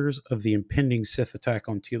handlers of the impending Sith attack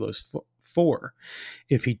on Telos 4.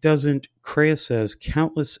 If he doesn't, Kreia says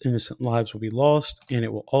countless innocent lives will be lost, and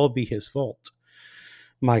it will all be his fault.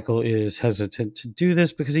 Michael is hesitant to do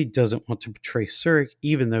this because he doesn't want to betray Zurich,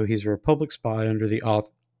 even though he's a Republic spy under the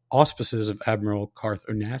auspices of Admiral Karth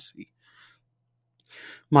Onasi.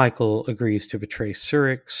 Michael agrees to betray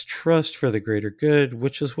Zurich's trust for the greater good,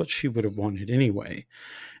 which is what she would have wanted anyway.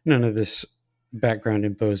 None of this background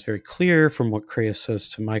info is very clear from what Kreia says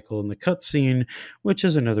to Michael in the cutscene, which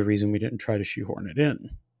is another reason we didn't try to shoehorn it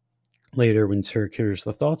in. Later, when Zurich hears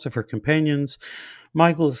the thoughts of her companions,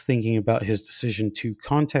 Michael is thinking about his decision to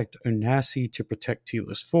contact Onasi to protect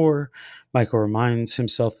Telos 4. Michael reminds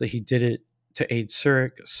himself that he did it to aid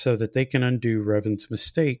Zurich so that they can undo Revan's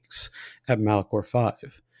mistakes at Malachor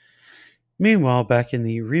 5. Meanwhile, back in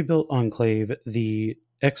the rebuilt Enclave, the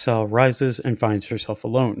exile rises and finds herself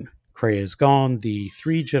alone. Kreia is gone, the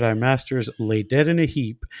 3 Jedi Masters lay dead in a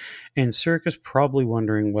heap, and Zurich is probably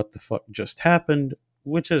wondering what the fuck just happened,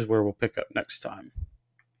 which is where we'll pick up next time.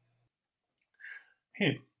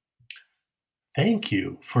 Hey, thank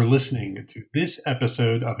you for listening to this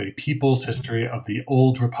episode of A People's History of the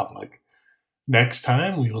Old Republic. Next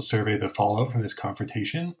time, we will survey the fallout from this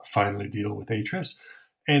confrontation, finally deal with Atris,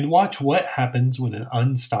 and watch what happens when an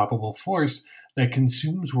unstoppable force that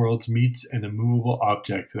consumes worlds meets an immovable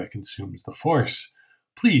object that consumes the Force.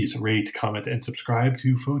 Please rate, comment, and subscribe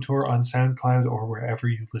to Photor on SoundCloud or wherever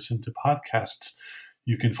you listen to podcasts.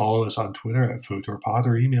 You can follow us on Twitter at PhotorPod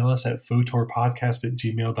or email us at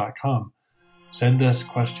photorpodcast@gmail.com. Send us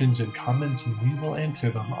questions and comments and we will answer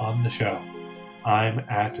them on the show. I'm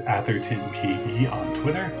at AthertonKD on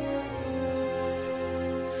Twitter.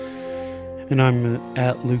 And I'm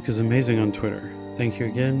at Luke is Amazing on Twitter. Thank you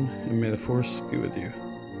again, and may the Force be with you.